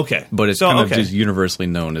 Okay. But it's kind of just universally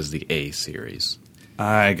known as the A series.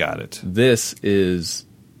 I got it. This is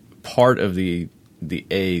part of the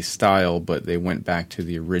A style, but they went back to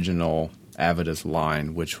the original Avedis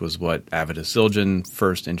line, which was what Avedis Zildjian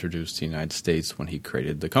first introduced to the United States when he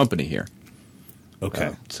created the company here.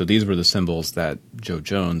 Okay. So these were the cymbals that Joe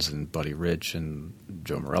Jones and Buddy Rich and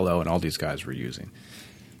Joe Morello and all these guys were using.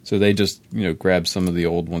 So they just grabbed some of the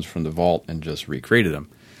old ones from the vault and just recreated them.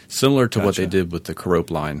 Similar to what they did with the Carope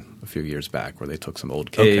line a few years back, where they took some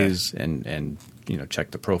old Ks and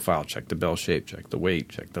checked the profile, checked the bell shape, checked the weight,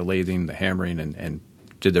 checked the lathing, the hammering, and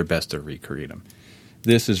did their best to recreate them.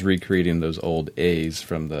 This is recreating those old A's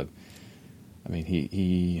from the. I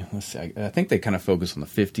mean, let's see. I think they kind of focused on the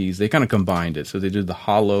 50s. They kind of combined it. So they did the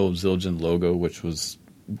hollow Zildjian logo, which was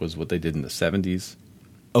what they did in the 70s.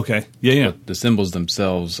 Okay. Yeah. But the cymbals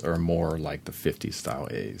themselves are more like the 50s style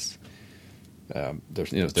A's. They're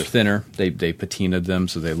thinner. They patinaed them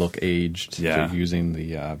so they look aged. Yeah. They're using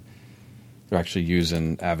they're actually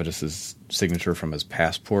using Avedis' signature from his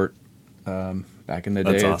passport back in the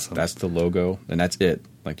day. That's awesome. That's the logo, and that's it.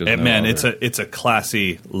 Like, there's no man, other. it's a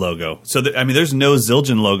classy logo. So there's no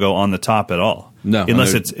Zildjian logo on the top at all. No,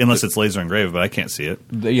 unless it's laser engraved, but I can't see it.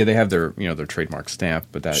 They have their their trademark stamp,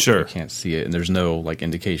 but that Sure. you can't see it, and there's no like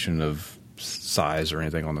indication of size or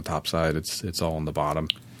anything on the top side. It's all on the bottom.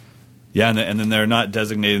 Yeah, and then they're not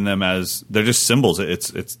designating them as, they're just symbols.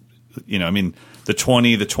 It's the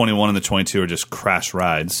 20, the 21, and the 22 are just crash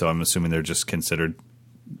rides. So I'm assuming they're just considered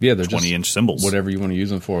Yeah, they're 20-inch symbols. Whatever you want to use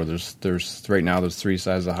them for. There's right now there's 3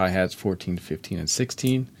 sizes of hi-hats, 14, 15, and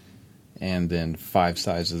 16, and then 5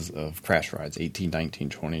 sizes of crash rides, 18, 19,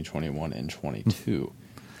 20, 21, and 22.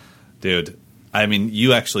 Dude, I mean,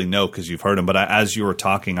 you actually know because you've heard them, but as you were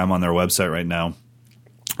talking, I'm on their website right now.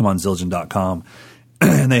 I'm on Zildjian.com,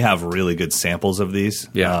 and they have really good samples of these.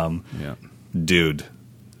 Yeah. Dude,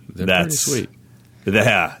 They're that's pretty sweet.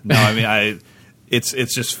 Yeah. No, I mean, it's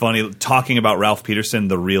just funny talking about Ralph Peterson,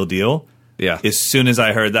 the real deal. Yeah. As soon as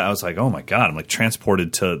I heard that, I was like, oh my God, I'm like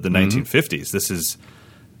transported to the 1950s. This is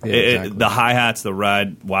exactly. the hi-hats, the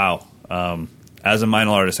ride. Wow. As a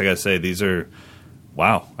vinyl artist, I got to say, these are,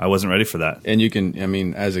 wow, I wasn't ready for that. And you can, I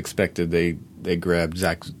mean, as expected, they grabbed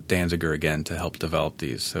Zach Danziger again to help develop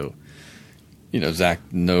these. So, Zach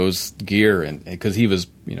knows gear, and because he was,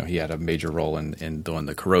 he had a major role in doing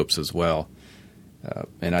the Caropes as well.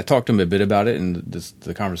 And I talked to him a bit about it, and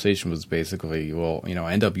the conversation was basically, well,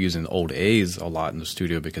 I end up using old A's a lot in the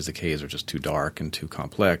studio because the K's are just too dark and too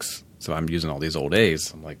complex. So I'm using all these old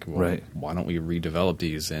A's. I'm like, well, right. Why don't we redevelop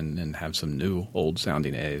these and have some new old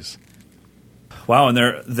sounding A's? Wow, and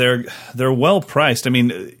they're well priced. I mean,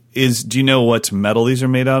 do you know what metal these are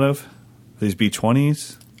made out of? These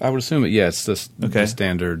B20s? I would assume it's the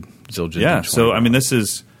standard Zildjian. Yeah, B20. so I mean, this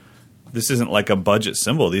isn't like a budget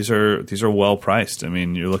cymbal. These are well priced. I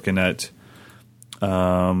mean, you're looking at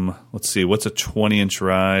let's see, what's a 20-inch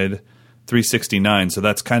ride? $369. So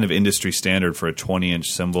that's kind of industry standard for a 20-inch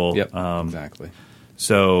cymbal. Yep, exactly.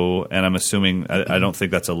 So, and I'm assuming I don't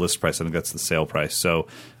think that's a list price. I think that's the sale price. So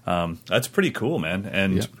that's pretty cool, man.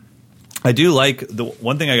 And yep. I do like the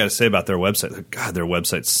one thing I got to say about their website. God, their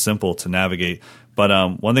website's simple to navigate.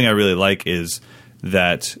 But one thing I really like is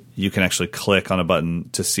that you can actually click on a button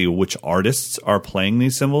to see which artists are playing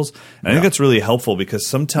these cymbals. And I think that's really helpful because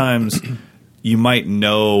sometimes you might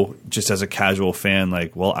know just as a casual fan,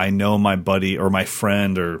 like, well, I know my buddy or my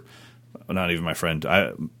friend or not even my friend.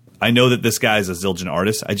 I know that this guy is a Zildjian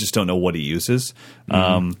artist. I just don't know what he uses.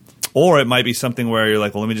 Or it might be something where you're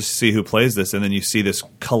like, well, let me just see who plays this. And then you see this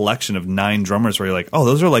collection of 9 drummers where you're like, oh,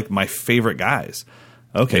 those are like my favorite guys.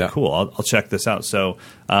 Okay, cool. I'll check this out. So,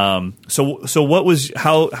 so what was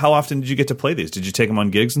how often did you get to play these? Did you take them on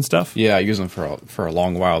gigs and stuff? Yeah, I used them for a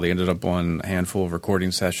long while. They ended up on a handful of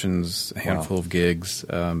recording sessions, a handful of gigs.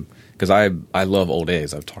 Because I love old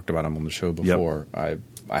A's. I've talked about them on the show before. Yep.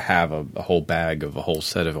 I have a whole bag of a whole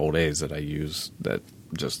set of old A's that I use that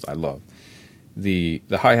just I love. The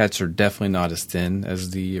hi-hats are definitely not as thin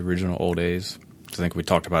as the original old A's. I think we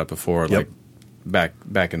talked about it before. Yep. Like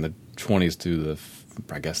back in the 20s to the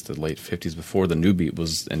late 50s, before the new beat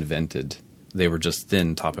was invented, they were just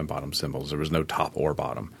thin top and bottom cymbals. There was no top or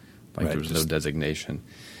bottom. There was no designation.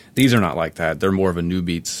 These are not like that. They're more of a new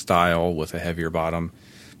beat style with a heavier bottom,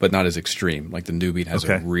 but not as extreme. Like the new beat has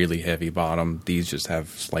a really heavy bottom. These just have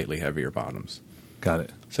slightly heavier bottoms. Got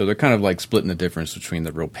it. So they're kind of like splitting the difference between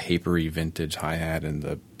the real papery vintage hi-hat and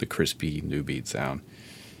the crispy new beat sound.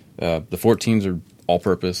 The 14s are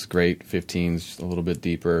all-purpose, great. 15s a little bit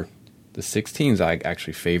deeper. The 16s I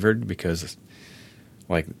actually favored because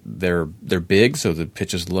like they're big, so the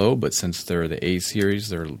pitch is low, but since they're the A series,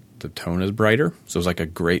 the tone is brighter. So it's like a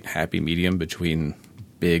great happy medium between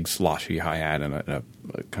big sloshy hi-hat and a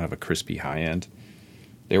kind of a crispy high end.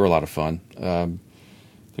 They were a lot of fun.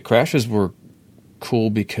 The crashes were cool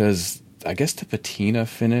because I guess the patina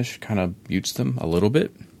finish kind of mutes them a little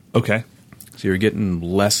bit. Okay. So you're getting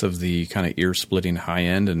less of the kind of ear-splitting high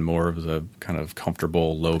end and more of the kind of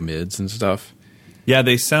comfortable low mids and stuff. Yeah,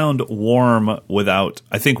 they sound warm without...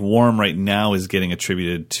 I think warm right now is getting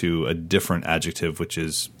attributed to a different adjective, which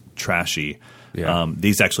is trashy. Yeah.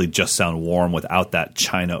 These actually just sound warm without that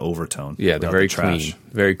China overtone. Yeah, they're very clean.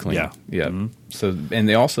 Very clean. Yeah. Mm-hmm. So, and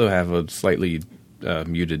they also have a slightly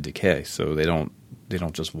muted decay, so they don't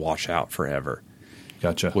just wash out forever.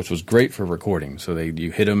 Gotcha. Which was great for recording. So you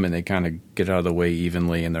hit them and they kind of get out of the way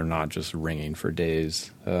evenly, and they're not just ringing for days.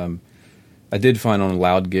 I did find on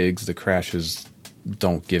loud gigs the crashes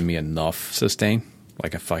don't give me enough sustain.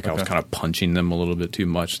 Like I feel like I was kind of punching them a little bit too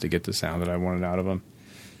much to get the sound that I wanted out of them.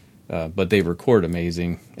 But they record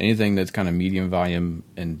amazing. Anything that's kind of medium volume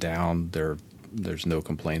and down, there's no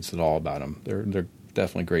complaints at all about them. They're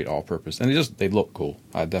definitely great all-purpose, and they look cool.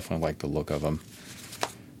 I definitely like the look of them.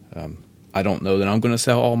 I don't know that I'm going to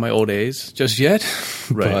sell all my old A's just yet,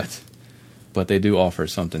 right? But they do offer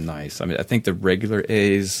something nice. I mean, I think the regular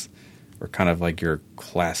A's are kind of like your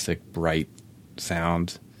classic bright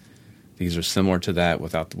sound. These are similar to that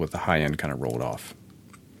with the high end kind of rolled off,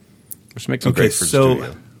 which makes them great for the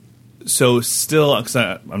studio. So still, because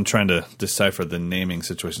I'm trying to decipher the naming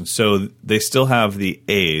situation. So they still have the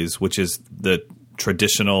A's, which is the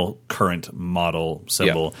traditional current model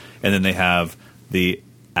symbol, and then they have the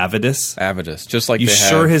Avedis. Avedis, just like you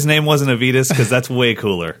sure his name wasn't Avedis? Because that's way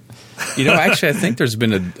cooler. Actually, I think there's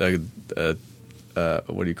been a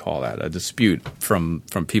what do you call that? A dispute from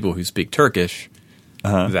people who speak Turkish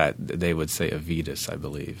that they would say Avedis, I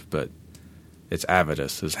believe, but it's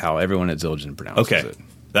Avedis is how everyone at Zildjian pronounces it.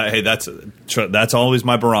 That's always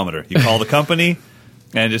my barometer. You call the company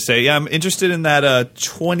and just say, "Yeah, I'm interested in that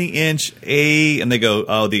 20-inch A," and they go,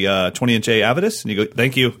 "Oh, the 20-inch A Avedis," and you go,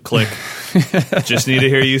 "Thank you." Click. Just need to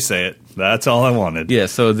hear you say it. That's all I wanted. Yeah.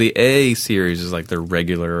 So the A series is like their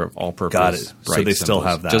regular all-purpose. Got it. Bright so they symbols, still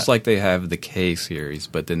have that, just like they have the K series,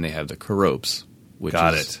 but then they have the Karopes, which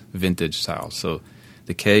is vintage style. So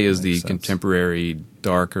the K is the contemporary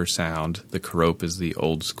darker sound. The Karope is the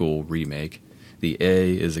old school remake. The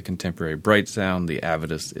A is a contemporary bright sound. The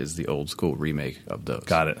Avedis is the old school remake of those.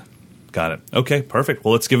 Got it. Okay, perfect.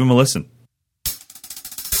 Well, let's give them a listen.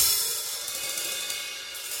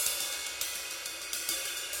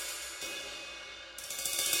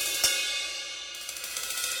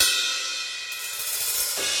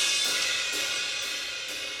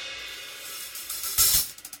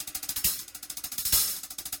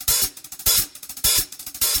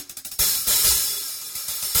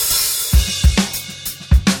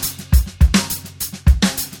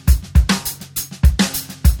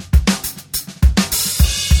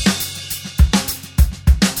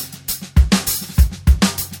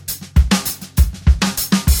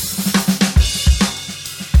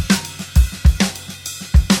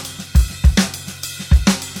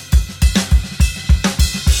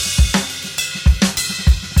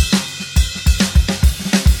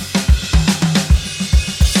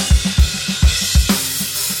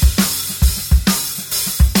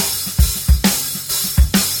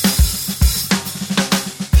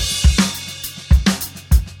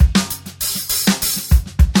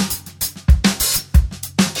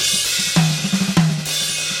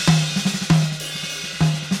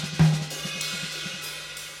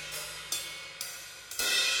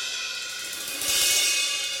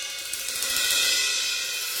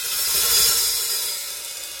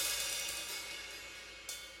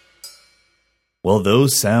 Well,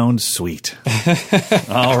 those sound sweet.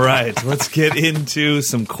 All right, let's get into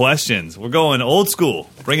some questions. We're going old school,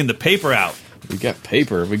 bringing the paper out. We got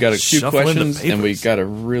paper. We got a few questions, and we got a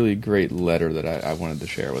really great letter that I wanted to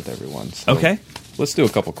share with everyone. So okay. Let's do a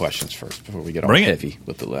couple questions first before we get all heavy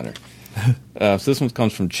with the letter. So this one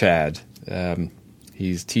comes from Chad.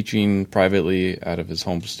 He's teaching privately out of his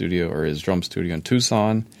home studio or his drum studio in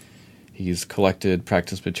Tucson. He's collected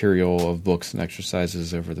practice material of books and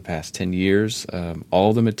exercises over the past 10 years.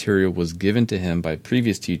 All the material was given to him by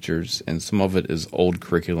previous teachers, and some of it is old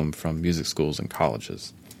curriculum from music schools and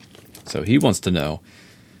colleges. So he wants to know,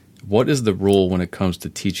 what is the rule when it comes to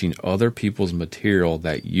teaching other people's material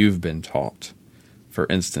that you've been taught? For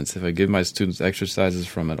instance, if I give my students exercises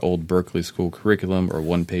from an old Berkeley school curriculum or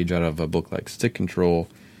one page out of a book like Stick Control,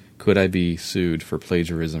 could I be sued for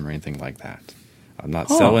plagiarism or anything like that? I'm not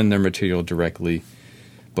selling their material directly,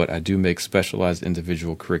 but I do make specialized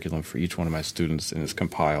individual curriculum for each one of my students, and it's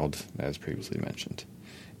compiled, as previously mentioned.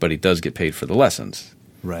 But he does get paid for the lessons.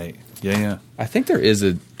 Right. Yeah. I think there is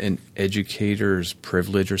an educator's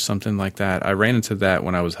privilege or something like that. I ran into that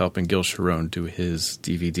when I was helping Gil Sharon do his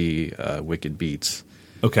DVD, Wicked Beats.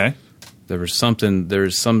 Okay. There's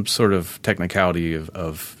some sort of technicality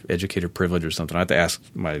of educator privilege or something. I have to ask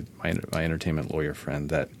my entertainment lawyer friend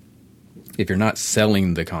that. If you're not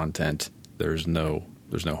selling the content, there's no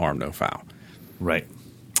harm, no foul. Right.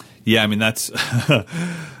 Yeah, I mean that's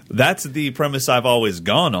that's the premise I've always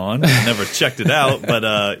gone on. I've never checked it out,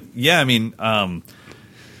 but yeah, I mean, I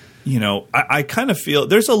kind of feel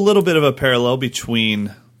there's a little bit of a parallel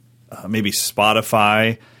between maybe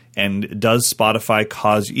Spotify and does Spotify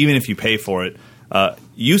cause, even if you pay for it,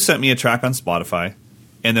 you sent me a track on Spotify,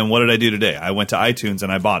 and then what did I do today? I went to iTunes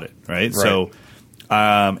and I bought it, right? So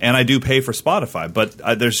And I do pay for Spotify, but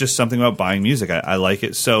there's just something about buying music. I like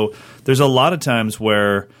it. So there's a lot of times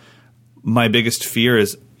where my biggest fear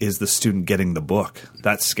is the student getting the book.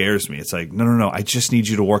 That scares me. It's like, no. I just need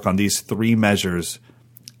you to work on these 3 measures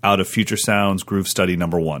out of Future Sounds Groove Study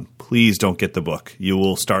number 1. Please don't get the book. You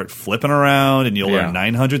will start flipping around and you'll learn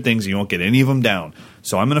 900 things and you won't get any of them down.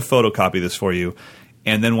 So I'm going to photocopy this for you.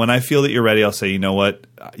 And then when I feel that you're ready, I'll say, you know what?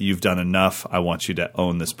 You've done enough. I want you to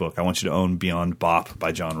own this book. I want you to own Beyond Bop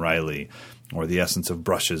by John Riley or The Essence of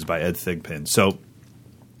Brushes by Ed Thigpen. So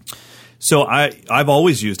I've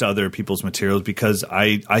always used other people's materials because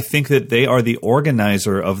I think that they are the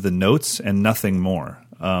organizer of the notes and nothing more.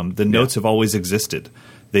 The notes have always existed.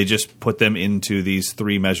 They just put them into these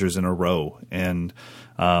 3 measures in a row. And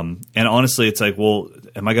honestly, it's like, well,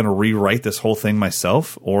 am I going to rewrite this whole thing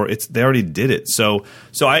myself? Or they already did it. So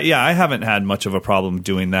I haven't had much of a problem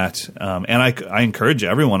doing that. And I encourage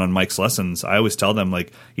everyone on Mike's lessons. I always tell them,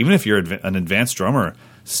 like, even if you're an advanced drummer,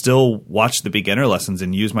 still watch the beginner lessons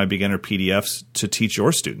and use my beginner PDFs to teach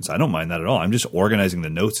your students. I don't mind that at all. I'm just organizing the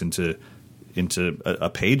notes into a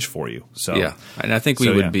page for you. So yeah, and I think we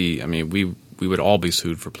would be. I mean, we would all be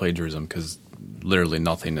sued for plagiarism because literally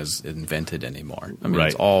nothing is invented anymore. I mean,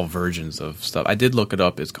 It's all versions of stuff. I did look it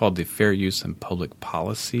up. It's called the Fair Use and Public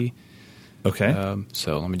Policy. Okay.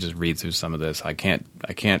 So let me just read through some of this. I can't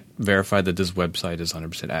verify that this website is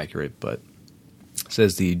 100% accurate, but it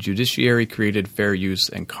says the judiciary created fair use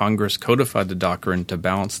and Congress codified the doctrine to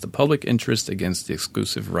balance the public interest against the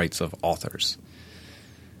exclusive rights of authors.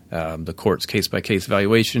 The court's case-by-case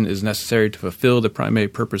evaluation is necessary to fulfill the primary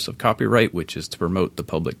purpose of copyright, which is to promote the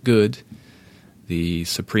public good. The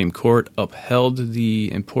Supreme Court upheld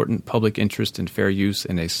the important public interest in fair use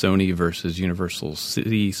in a Sony versus Universal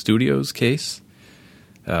City Studios case,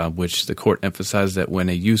 which the court emphasized that when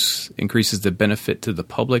a use increases the benefit to the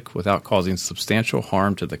public without causing substantial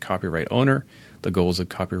harm to the copyright owner, the goals of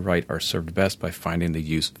copyright are served best by finding the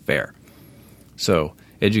use fair. So,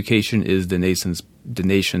 education is the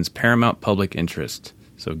nation's paramount public interest.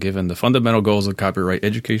 So given the fundamental goals of copyright,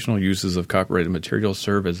 educational uses of copyrighted materials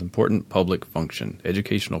serve as important public function.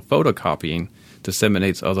 Educational photocopying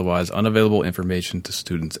disseminates otherwise unavailable information to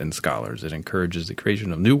students and scholars. It encourages the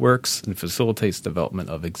creation of new works and facilitates development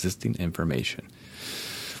of existing information.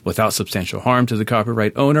 Without substantial harm to the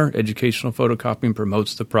copyright owner, educational photocopying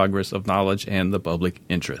promotes the progress of knowledge and the public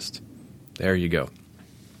interest. There you go.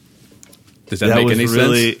 Does that make any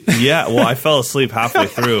sense? Yeah, well, I fell asleep halfway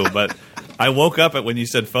through, but I woke up when you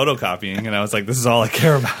said photocopying, and I was like, this is all I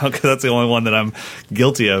care about because that's the only one that I'm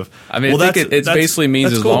guilty of. I mean, I think it basically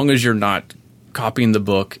means as long as you're not copying the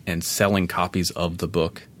book and selling copies of the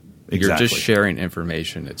book, you're just sharing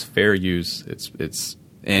information. It's fair use.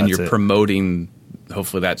 You're promoting.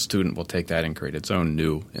 Hopefully, that student will take that and create its own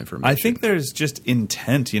new information. I think there's just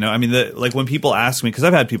intent. I mean, like when people ask me, because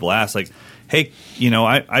I've had people ask, like, "Hey,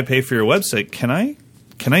 I pay for your website. Can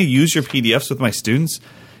I use your PDFs with my students?"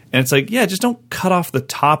 And it's like, yeah, just don't cut off the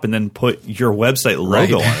top and then put your website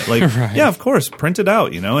logo on it. Like, yeah, of course, print it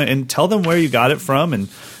out, and tell them where you got it from. And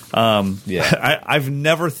I've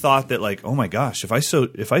never thought that, like, oh my gosh, if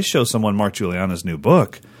I show someone Mark Giuliano's new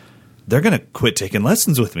book, they're gonna quit taking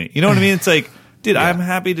lessons with me. You know what I mean? It's like, dude, I'm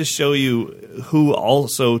happy to show you who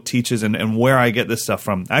also teaches and where I get this stuff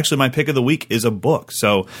from. Actually, my pick of the week is a book.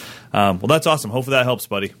 So, well, that's awesome. Hopefully that helps,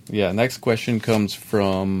 buddy. Yeah. Next question comes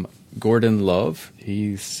from Gordon Love.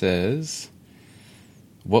 He says,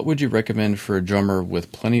 what would you recommend for a drummer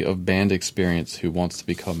with plenty of band experience who wants to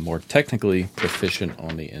become more technically proficient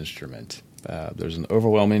on the instrument? There's an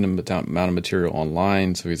overwhelming amount of material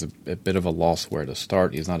online, so he's a bit of a loss where to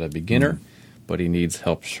start. He's not a beginner, but he needs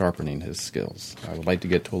help sharpening his skills. I would like to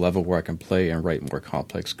get to a level where I can play and write more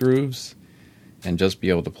complex grooves and just be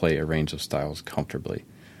able to play a range of styles comfortably.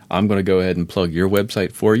 I'm going to go ahead and plug your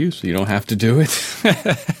website for you so you don't have to do it.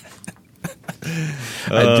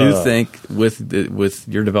 I do think with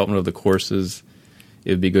your development of the courses,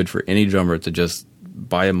 it would be good for any drummer to just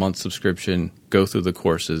buy a month subscription, go through the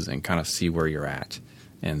courses, and kind of see where you're at.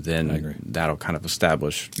 And then that'll kind of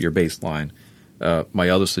establish your baseline. My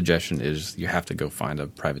other suggestion is you have to go find a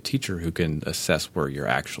private teacher who can assess where you're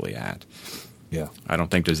actually at. Yeah. I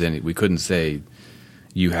don't think there's we couldn't say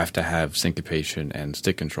you have to have syncopation and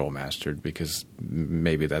stick control mastered because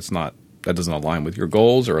maybe that doesn't align with your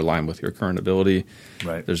goals or align with your current ability.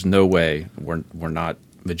 Right. There's no way we're not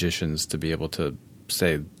magicians to be able to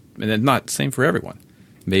say, and it's not the same for everyone.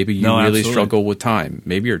 Maybe you really struggle with time.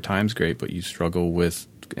 Maybe your time's great, but you struggle with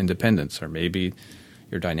independence, or maybe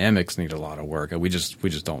your dynamics need a lot of work. We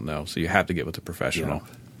just don't know. So you have to get with a professional.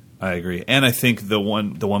 I agree. And I think the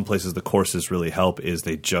one places the courses really help is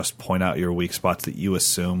they just point out your weak spots that you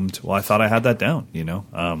assumed, well, I thought I had that down,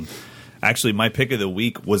 Actually, my pick of the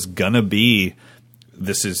week was going to be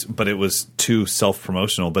but it was too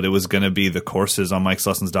self-promotional, but it was going to be the courses on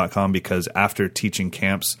mikeslessons.com, because after teaching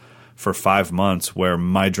camps for 5 months where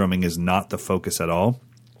my drumming is not the focus at all,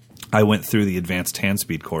 I went through the advanced hand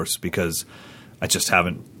speed course because I just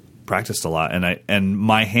haven't practiced a lot, and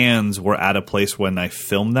my hands were at a place when I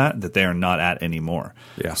filmed that they are not at anymore.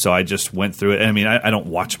 Yeah. So I just went through it. And I mean, I don't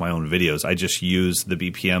watch my own videos. I just use the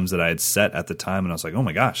BPMs that I had set at the time, and I was like, oh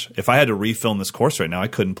my gosh, if I had to refilm this course right now, I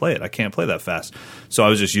couldn't play it. I can't play that fast. So I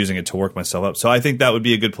was just using it to work myself up. So I think that would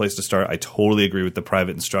be a good place to start. I totally agree with the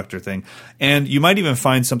private instructor thing. And you might even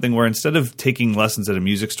find something where instead of taking lessons at a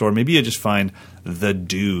music store, maybe you just find the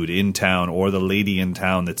dude in town or the lady in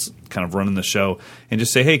town that's kind of running the show, and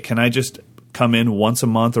just say, hey, can I just come in once a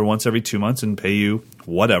month or once every 2 months and pay you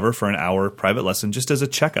whatever for an hour private lesson just as a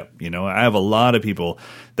checkup? I have a lot of people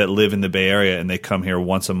that live in the Bay Area, and they come here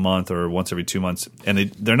once a month or once every 2 months, and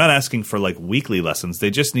they're not asking for like weekly lessons. They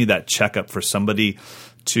just need that checkup for somebody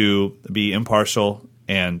to be impartial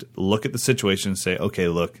and look at the situation and say, okay,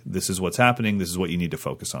 look, this is what's happening. This is what you need to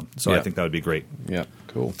focus on. So I think that would be great. Yeah,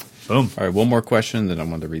 cool. Boom. All right, one more question, then I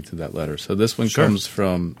wanted to read through that letter. So this one comes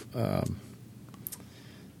from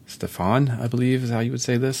Stefan, I believe is how you would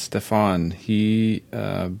say this. Stefan, he,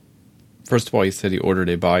 first of all, he said he ordered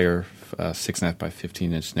a Bayer 6.5 by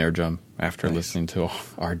 15-inch snare drum after listening to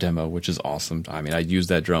our demo, which is awesome. I mean, I used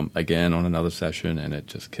that drum again on another session, and it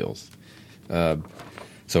just kills.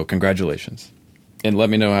 So congratulations. And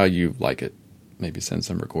let me know how you like it. Maybe send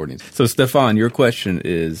some recordings. So, Stefan, your question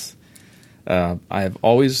is, I have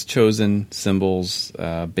always chosen cymbals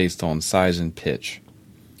based on size and pitch.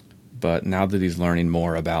 But now that he's learning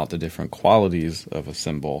more about the different qualities of a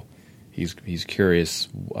cymbal, he's curious,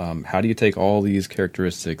 how do you take all these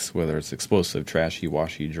characteristics, whether it's explosive, trashy,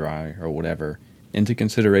 washy, dry, or whatever, into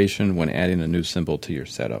consideration when adding a new cymbal to your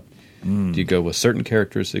setup? Do you go with certain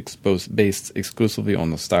characteristics based exclusively on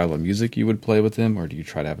the style of music you would play with them, or do you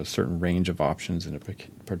try to have a certain range of options in a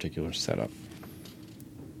particular setup?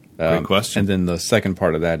 Great question. And then the second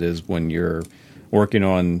part of that is when you're working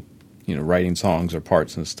on, writing songs or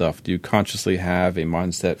parts and stuff, do you consciously have a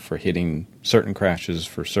mindset for hitting certain crashes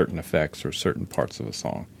for certain effects or certain parts of a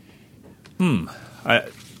song?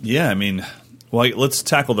 Let's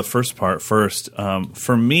tackle the first part first.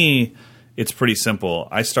 For me, it's pretty simple.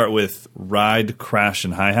 I start with ride, crash,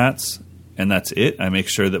 and hi-hats, and that's it. I make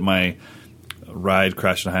sure that my ride,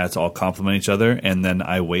 crash, and hi-hats all complement each other, and then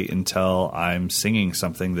I wait until I'm singing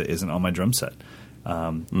something that isn't on my drum set.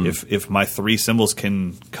 If my 3 cymbals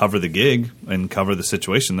can cover the gig and cover the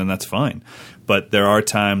situation, then that's fine. But there are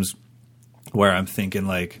times where I'm thinking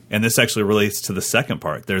and this actually relates to the second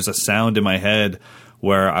part. There's a sound in my head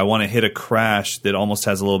where I want to hit a crash that almost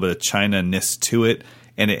has a little bit of China-ness to it,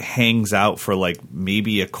 and it hangs out for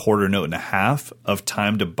maybe a quarter note and a half of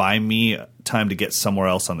time to buy me time to get somewhere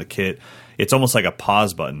else on the kit. It's almost like a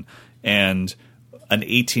pause button. And an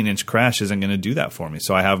 18-inch crash isn't going to do that for me.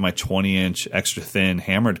 So I have my 20-inch extra thin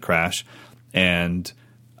hammered crash, and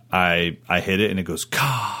I hit it, and it goes,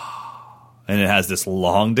 Kah! And it has this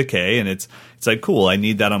long decay, and it's like, cool, I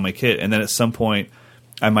need that on my kit. And then at some point,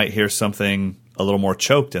 I might hear something a little more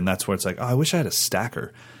choked, and that's where it's like, oh, I wish I had a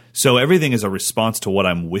stacker. So everything is a response to what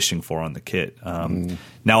I'm wishing for on the kit.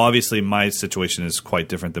 Now, obviously, my situation is quite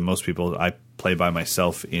different than most people. I play by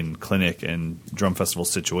myself in clinic and drum festival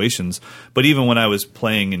situations. But even when I was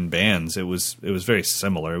playing in bands, it was very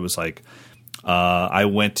similar. It was like I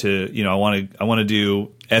went to I want to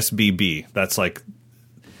do SBB. That's like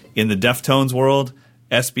in the Deftones world,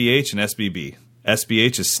 SBH and SBB.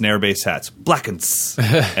 SBH is snare bass hats, blackens,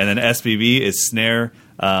 and then SBB is snare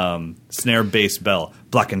bass bell,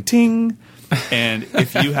 black and ting. And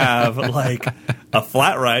if you have a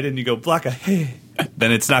flat ride and you go black a hey,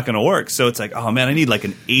 then it's not going to work. So it's like, oh man, I need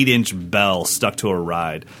an 8-inch bell stuck to a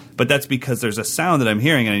ride. But that's because there's a sound that I'm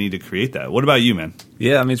hearing and I need to create that. What about you, man?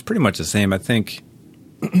 Yeah, I mean, it's pretty much the same. I think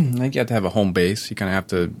you have to have a home base. You kind of have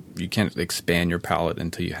to. You can't expand your palette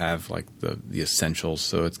until you have the essentials.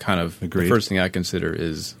 So it's kind of Agreed. The first thing I consider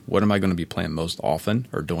is what am I going to be playing most often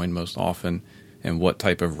or doing most often, and what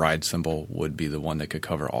type of ride cymbal would be the one that could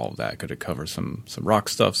cover all of that? Could it cover some rock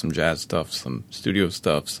stuff, some jazz stuff, some studio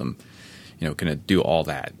stuff, some can it do all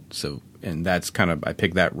that? So and that's kind of I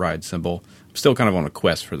pick that ride cymbal. I'm still kind of on a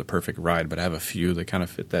quest for the perfect ride, but I have a few that kind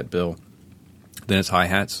of fit that bill. Then it's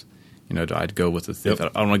hi-hats. I'd go with the thin.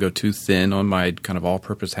 Yep. I don't want to go too thin on my kind of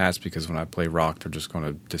all-purpose hats because when I play rock, they're just going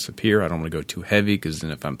to disappear. I don't want to go too heavy because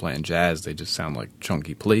then if I'm playing jazz, they just sound like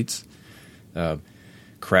chunky plates.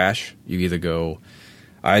 crash, you either go.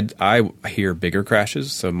 I hear bigger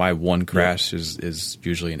crashes, so my one crash is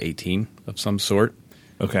usually an 18 of some sort.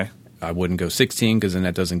 Okay. I wouldn't go 16 because then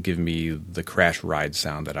that doesn't give me the crash ride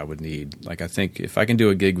sound that I would need. Like I think if I can do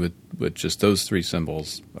a gig with just those three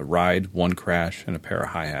cymbals, a ride, one crash, and a pair of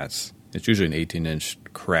hi-hats, it's usually an 18-inch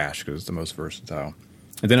crash because it's the most versatile.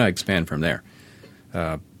 And then I expand from there.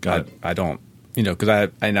 Got it. I don't, because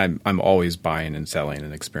I'm always buying and selling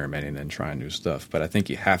and experimenting and trying new stuff. But I think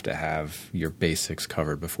you have to have your basics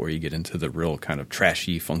covered before you get into the real kind of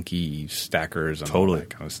trashy, funky stackers and all that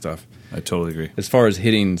kind of stuff. I totally agree. As far as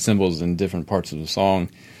hitting cymbals in different parts of the song,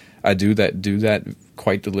 I do that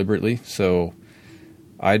quite deliberately. So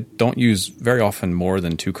I don't use very often more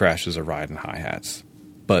than 2 crashes, a ride, and hi-hats.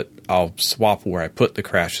 But I'll swap where I put the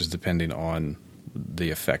crashes depending on the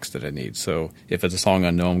effects that I need. So if it's a song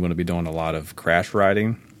I know I'm going to be doing a lot of crash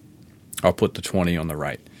riding, I'll put the 20 on the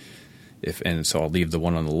right. And so I'll leave the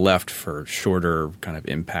one on the left for shorter kind of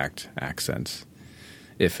impact accents.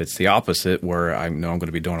 If it's the opposite, where I know I'm going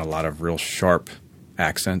to be doing a lot of real sharp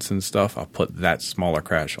accents and stuff, I'll put that smaller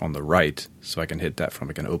crash on the right so I can hit that from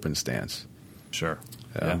like an open stance. Sure.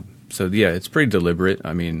 So yeah, it's pretty deliberate.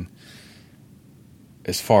 I mean,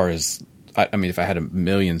 as far as if I had a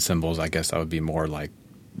million cymbals, I guess I would be more like,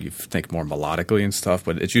 you think more melodically and stuff,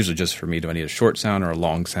 but it's usually just for me, do I need a short sound or a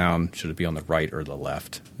long sound? Should it be on the right or the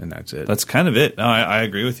left? And that's it. That's kind of it. No, I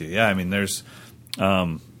agree with you. Yeah, I mean, there's,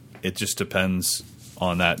 it just depends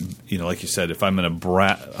on that. Like you said, if I'm going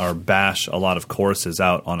to bash a lot of choruses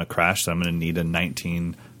out on a crash, then I'm going to need a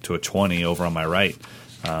 19 to a 20 over on my right.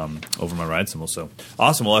 Over my ride cymbal. So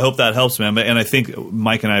awesome. Well, I hope that helps, man. And I think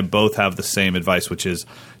Mike and I both have the same advice, which is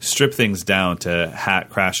strip things down to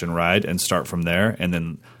hat, crash, and ride, and start from there, and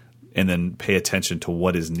then pay attention to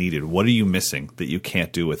what is needed. What are you missing that you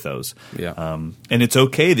can't do with those? Yeah. And it's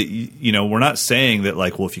okay that we're not saying that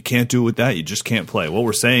like, well, if you can't do it with that, you just can't play. What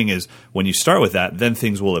we're saying is when you start with that, then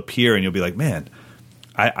things will appear, and you'll be like, man,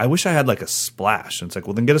 I wish I had like a splash. And it's like,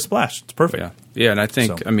 well, then get a splash. It's perfect. Yeah. And I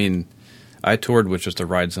think, I toured with just a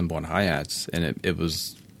ride cymbal and hi-hats, and it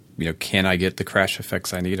was, can I get the crash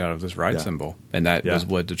effects I need out of this ride cymbal? And that was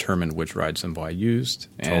what determined which ride cymbal I used.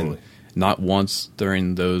 And totally. Not once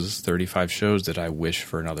during those 35 shows did I wish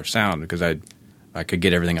for another sound, because I could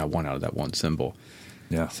get everything I want out of that one cymbal.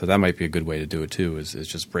 Yeah. So that might be a good way to do it too, is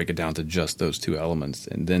just break it down to just those 2 elements,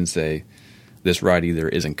 and then say, this ride either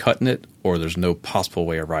isn't cutting it, or there's no possible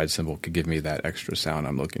way a ride cymbal could give me that extra sound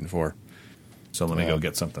I'm looking for. So let me go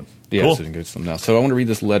get something. Yeah, cool. So we can get something now. So I want to read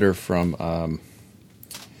this letter from,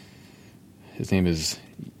 his name is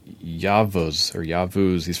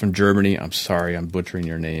Yavuz. He's from Germany. I'm sorry, I'm butchering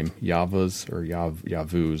your name. Yavuz or Yavuz.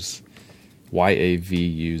 Yavuz.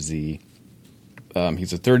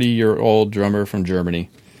 He's a 30-year-old drummer from Germany.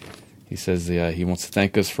 He says he wants to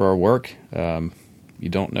thank us for our work. You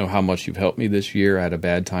don't know how much you've helped me this year. I had a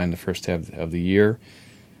bad time the first half of the year.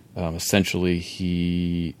 Essentially,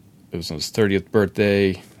 it was on his 30th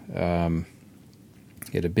birthday. He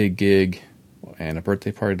had a big gig and a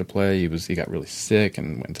birthday party to play. He got really sick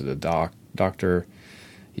and went to the doctor.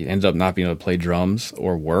 He ended up not being able to play drums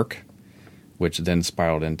or work, which then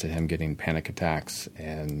spiraled into him getting panic attacks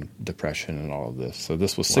and depression and all of this. So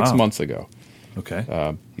this was 6 months ago.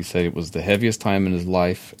 Okay. He said it was the heaviest time in his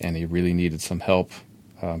life, and he really needed some help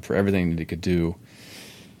for everything that he could do.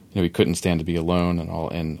 He couldn't stand to be alone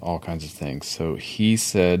and all kinds of things. So he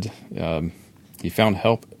said he found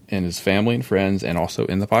help in his family and friends, and also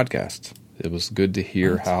in the podcast. It was good to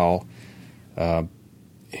hear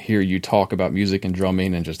hear you talk about music and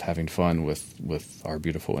drumming and just having fun with our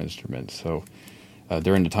beautiful instruments. So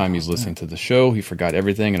during the time he's listening to the show, he forgot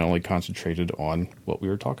everything and only concentrated on what we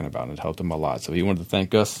were talking about, and it helped him a lot. So he wanted to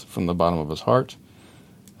thank us from the bottom of his heart.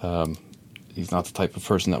 He's not the type of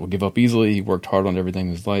person that will give up easily. He worked hard on everything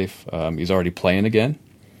in his life. He's already playing again.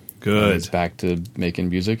 Good. He's back to making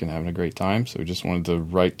music and having a great time. So he just wanted to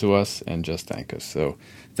write to us and just thank us. So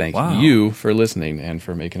thank you for listening and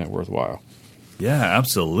for making it worthwhile. Yeah,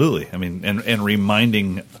 absolutely. I mean, and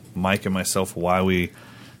reminding Mike and myself why we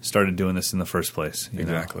started doing this in the first place.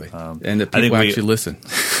 Exactly. And that people actually listen.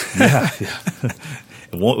 Yeah.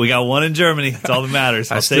 We got one in Germany. That's all that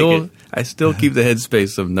matters. I'll take it. I still keep the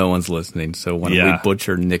headspace of no one's listening. So when we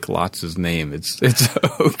butcher Nick Lotz's name, it's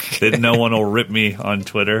okay. That no one will rip me on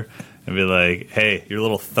Twitter and be like, "Hey, your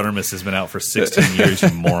little thermos has been out for 16 years, you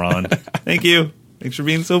moron." Thank you. Thanks for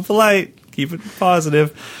being so polite. Keep it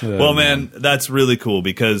positive. Well, man, that's really cool,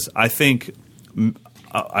 because I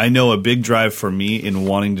know a big drive for me in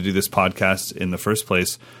wanting to do this podcast in the first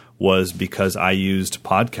place was because I used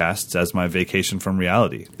podcasts as my vacation from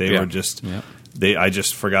reality. They were just I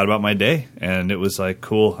just forgot about my day, and it was like,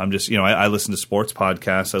 cool. I'm just, I listen to sports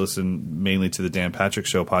podcasts. I listen mainly to the Dan Patrick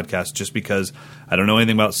Show podcast just because I don't know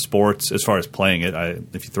anything about sports as far as playing it.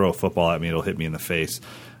 If you throw a football at me, it'll hit me in the face.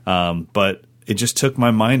 But it just took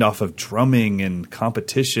my mind off of drumming and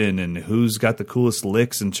competition and who's got the coolest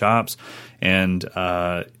licks and chops. And,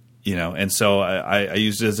 and so I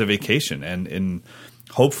used it as a vacation. And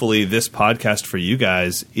hopefully this podcast for you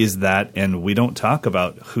guys is that, and we don't talk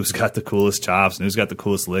about who's got the coolest chops and who's got the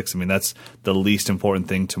coolest licks. I mean, that's the least important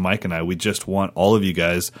thing to Mike and I. We just want all of you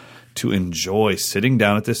guys to enjoy sitting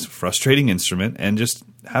down at this frustrating instrument and just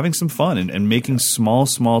having some fun and making small,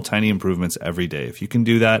 tiny improvements every day. If you can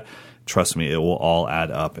do that, trust me, it will all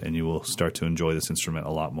add up and you will start to enjoy this instrument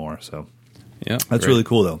a lot more. So yeah, that's really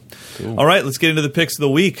cool, though. Cool. All right, let's get into the picks of the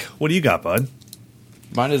week. What do you got, bud?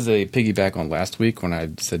 Mine is a piggyback on last week when I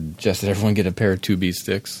suggested everyone get a pair of 2B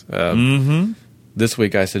sticks. This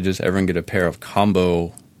week I suggest everyone get a pair of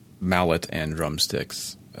combo mallet and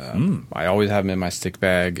drumsticks. I always have them in my stick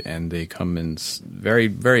bag, and they come in very,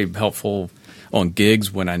 very helpful on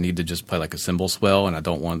gigs when I need to just play like a cymbal swell and I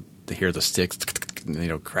don't want to hear the sticks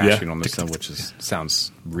crashing on the cymbal, which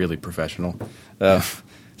sounds really professional.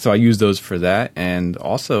 So I use those for that, and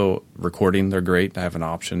also recording. They're great. I have an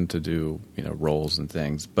option to do rolls and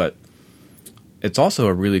things, but it's also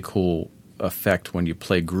a really cool effect when you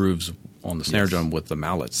play grooves on the snare drum with the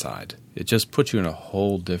mallet side. It just puts you in a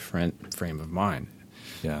whole different frame of mind.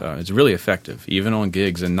 Yeah, it's really effective, even on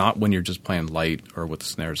gigs, and not when you're just playing light or with the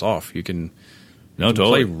snares off. You can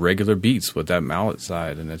play regular beats with that mallet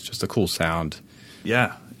side, and it's just a cool sound.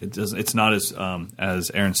 Yeah, it's not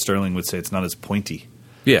as Aaron Sterling would say, it's not as pointy.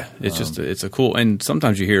 Yeah, it's just it's a cool, and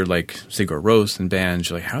sometimes you hear like Sigur Rós and bands,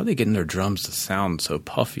 you're like, how are they getting their drums to sound so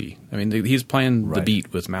puffy? I mean, he's playing the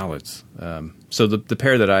beat with mallets. So the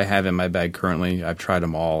pair that I have in my bag currently, I've tried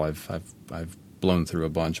them all. I've blown through a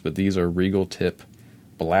bunch, but these are Regal Tip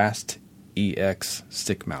Blast EX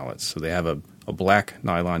stick mallets. So they have a black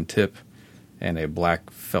nylon tip and a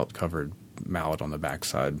black felt covered mallet on the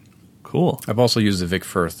backside. Cool. I've also used the Vic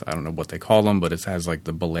Firth. I don't know what they call them, but it has like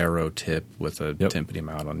the Bolero tip with a timpani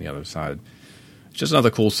mount on the other side. It's just another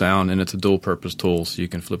cool sound, and it's a dual-purpose tool, so you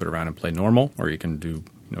can flip it around and play normal, or you can do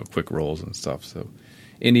quick rolls and stuff. So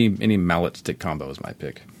any mallet stick combo is my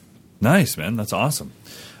pick. Nice, man. That's awesome.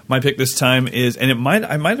 My pick this time is, and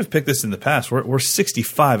I might have picked this in the past. We're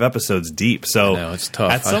 65 episodes deep, so I know, it's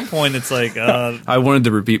tough. At some point it's like I wanted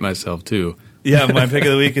to repeat myself too. Yeah, my pick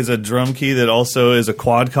of the week is a drum key that also is a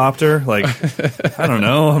quadcopter. Like, I don't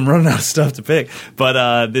know. I'm running out of stuff to pick.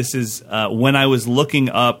 But this is when I was looking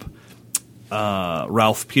up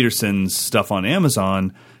Ralph Peterson's stuff on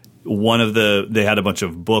Amazon, they had a bunch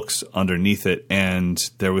of books underneath it, and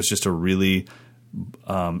there was just a really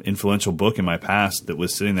influential book in my past that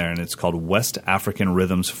was sitting there, and it's called West African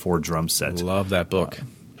Rhythms for Drum Set. Love that book.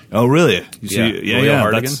 Oh, really?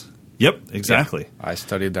 Yeah. That's... Yep, exactly. Yeah, I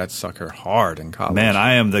studied that sucker hard in college. Man,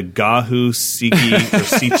 I am the Gahu Siki or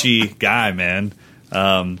Sichi guy, man.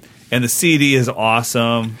 And the CD is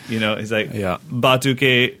awesome. He's like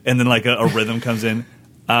Batuke, and then like a rhythm comes in,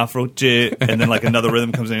 Afroche, and then like another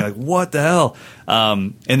rhythm comes in. You're like, what the hell?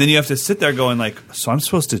 And then you have to sit there going like, so I'm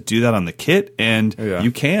supposed to do that on the kit, and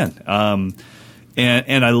you can.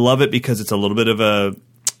 And I love it because it's a little bit of a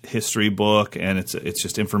history book, and it's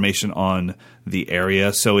just information on the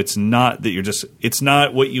area. So it's not that it's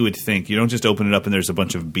not what you would think. You don't just open it up and there's a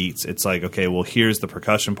bunch of beats. It's like, okay, well, here's the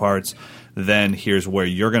percussion parts, then here's where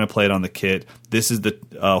you're going to play it on the kit. This is the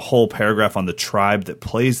whole paragraph on the tribe that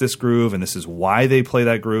plays this groove, and this is why they play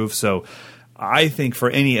that groove. So I think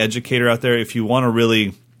for any educator out there, if you want to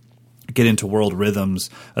really get into world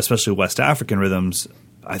rhythms, especially West African rhythms,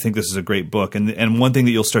 I think this is a great book. And one thing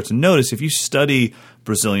that you'll start to notice, if you study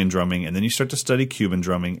Brazilian drumming and then you start to study Cuban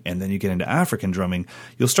drumming and then you get into African drumming,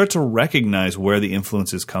 you'll start to recognize where the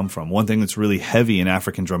influences come from. One thing that's really heavy in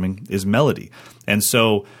African drumming is melody. And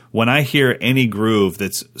so when I hear any groove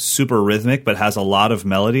that's super rhythmic but has a lot of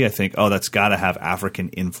melody, I think, oh, that's got to have African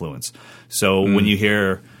influence. So when you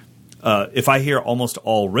hear if I hear almost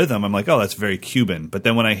all rhythm, I'm like, oh, that's very Cuban. But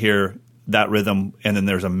then when I hear that rhythm and then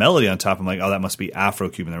there's a melody on top, I'm like, oh, that must be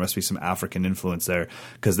Afro-Cuban. There must be some African influence there,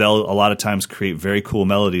 because they'll a lot of times create very cool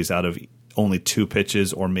melodies out of only 2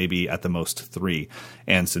 pitches or maybe at the most 3.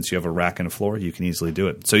 And since you have a rack and a floor, you can easily do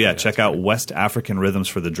it. So check out West African Rhythms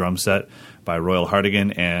for the Drum Set by Royal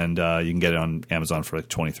Hardigan, and you can get it on Amazon for like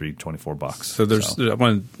 $23-24. So I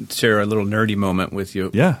want to share a little nerdy moment with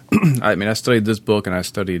you. Yeah. I studied this book, and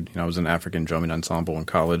I was in African drumming ensemble in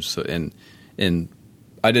college. So and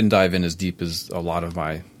I didn't dive in as deep as a lot of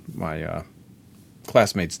my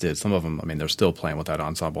classmates did. Some of them, I mean, they're still playing with that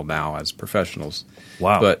ensemble now as professionals.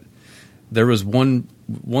 Wow. But there was one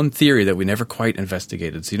theory that we never quite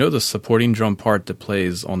investigated. So you know the supporting drum part that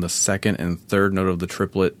plays on the second and third note of the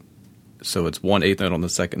triplet? So it's 1/8 note on the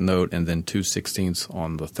second note and then 2/16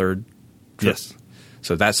 on the third. Yes.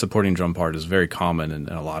 So that supporting drum part is very common in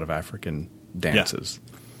a lot of African dances. Yeah.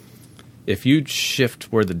 If you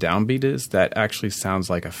shift where the downbeat is, that actually sounds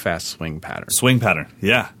like a fast swing pattern. Swing pattern,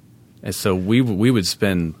 yeah. And so we would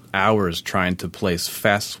spend hours trying to place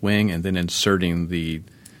fast swing and then inserting the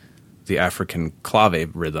African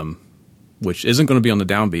clave rhythm, which isn't going to be on the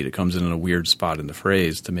downbeat. It comes in a weird spot in the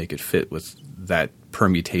phrase to make it fit with that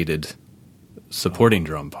permutated supporting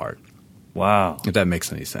drum part. Wow. If that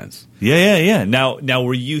makes any sense. Yeah. Now,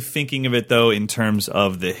 were you thinking of it, though, in terms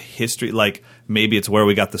of the history? Like, maybe it's where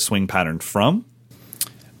we got the swing pattern from?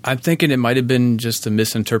 I'm thinking it might have been just a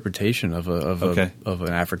misinterpretation of an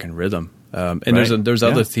African rhythm. And right. there's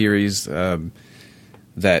other theories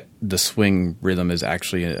that the swing rhythm is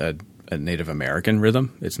actually a Native American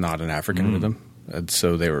rhythm. It's not an African rhythm. And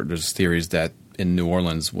so there's theories that in New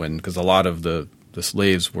Orleans, because a lot of the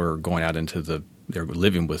slaves were going out into they were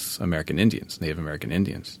living with American Indians, Native American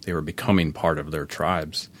Indians. They were becoming part of their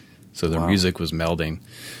tribes. So their music was melding.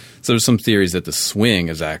 So there's some theories that the swing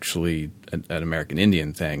is actually an American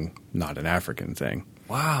Indian thing, not an African thing.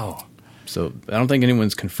 Wow. So I don't think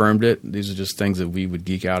anyone's confirmed it. These are just things that we would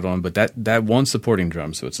geek out on. But that one supporting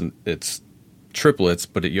drum, so it's triplets,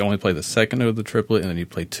 but you only play the second note of the triplet, and then you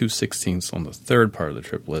play 2/16 on the third part of the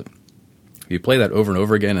triplet. If you play that over and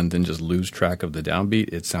over again and then just lose track of the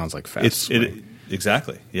downbeat, it sounds like fast swing.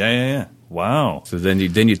 Exactly. Yeah. Wow. So then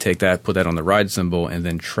you take that, put that on the ride cymbal, and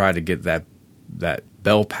then try to get that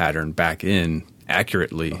bell pattern back in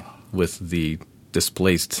accurately with the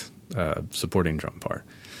displaced supporting drum part.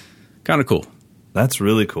 Kind of cool. That's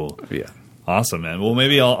really cool. Yeah. Awesome, man. Well,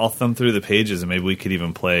 maybe I'll thumb through the pages, and maybe we could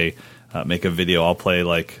even make a video. I'll play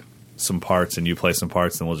like some parts, and you play some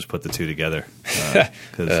parts, and we'll just put the two together.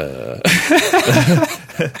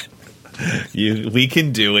 We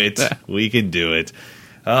can do it. We can do it.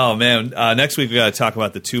 Oh man! Next week we got to talk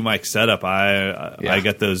about the 2-mic setup. I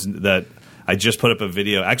got those that. I just put up a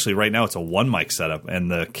video. Actually, right now it's a 1-mic setup,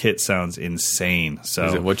 and the kit sounds insane. So,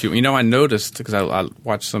 is it what I noticed because I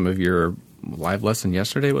watched some of your live lesson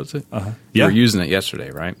yesterday. Was it? Yeah, you were using it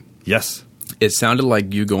yesterday, right? Yes. It sounded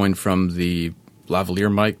like you going from the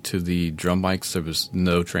lavalier mic to the drum mics. There was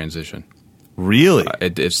no transition. Really?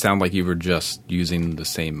 It sounded like you were just using the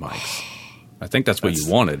same mics. I think that's what you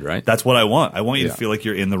wanted, right? That's what I want. I want you to feel like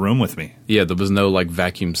you're in the room with me. Yeah, there was no like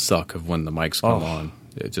vacuum suck of when the mics come on.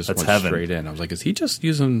 It just went straight in. I was like, is he just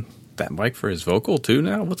using that mic for his vocal too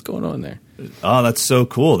now? What's going on there? Oh, that's so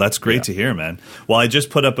cool. That's great to hear, man. Well, I just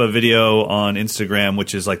put up a video on Instagram,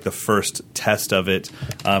 which is like the first test of it.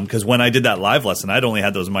 Because when I did that live lesson, I'd only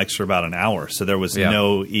had those mics for about an hour. So there was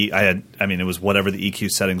no it was whatever the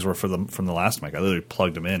EQ settings were from the last mic. I literally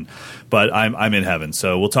plugged them in. But I'm in heaven.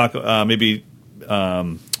 So we'll talk maybe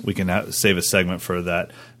we can save a segment for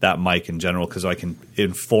that mic in general because I can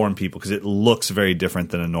inform people because it looks very different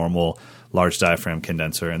than a normal large diaphragm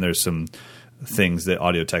condenser, and there's some things that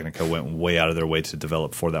Audio-Technica went way out of their way to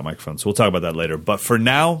develop for that microphone. So we'll talk about that later. But for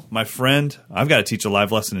now, my friend, I've got to teach a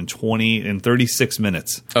live lesson in 36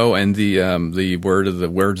 minutes. Oh, and the words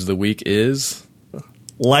of the week is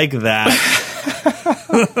like that.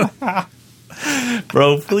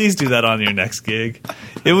 Bro, please do that on your next gig.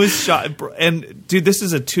 It was shot, and dude, this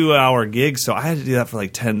is a 2-hour gig, so I had to do that for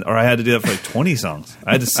like 10, or I had to do that for like 20 songs.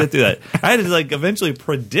 I had to sit through that. I had to like eventually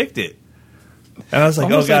predict it, and I was like,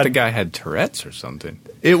 almost "Oh god, like the guy had Tourette's or something."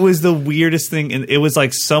 It was the weirdest thing, and it was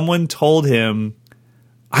like someone told him.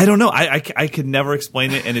 I don't know. I could never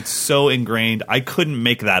explain it, and it's so ingrained. I couldn't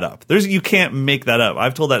make that up. You can't make that up.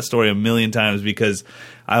 I've told that story a million times because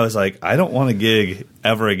I was like, I don't want to gig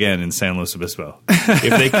ever again in San Luis Obispo.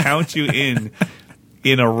 If they count you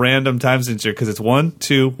in a random time signature, because it's 1,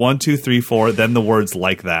 2, 1, 2, 3, 4, then the words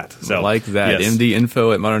like that. So like that. Yes.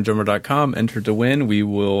 MDinfo@moderndrummer.com. Enter to win. We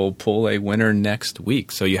will pull a winner next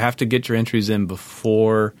week. So you have to get your entries in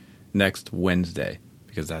before next Wednesday.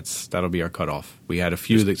 Because that'll be our cutoff. We had a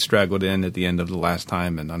few that straggled in at the end of the last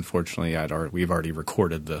time, and unfortunately, we've already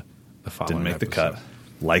recorded the following. Didn't make episode. the cut.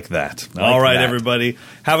 Like that. All right, everybody.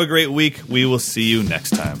 Have a great week. We will see you next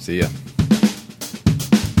time. See ya.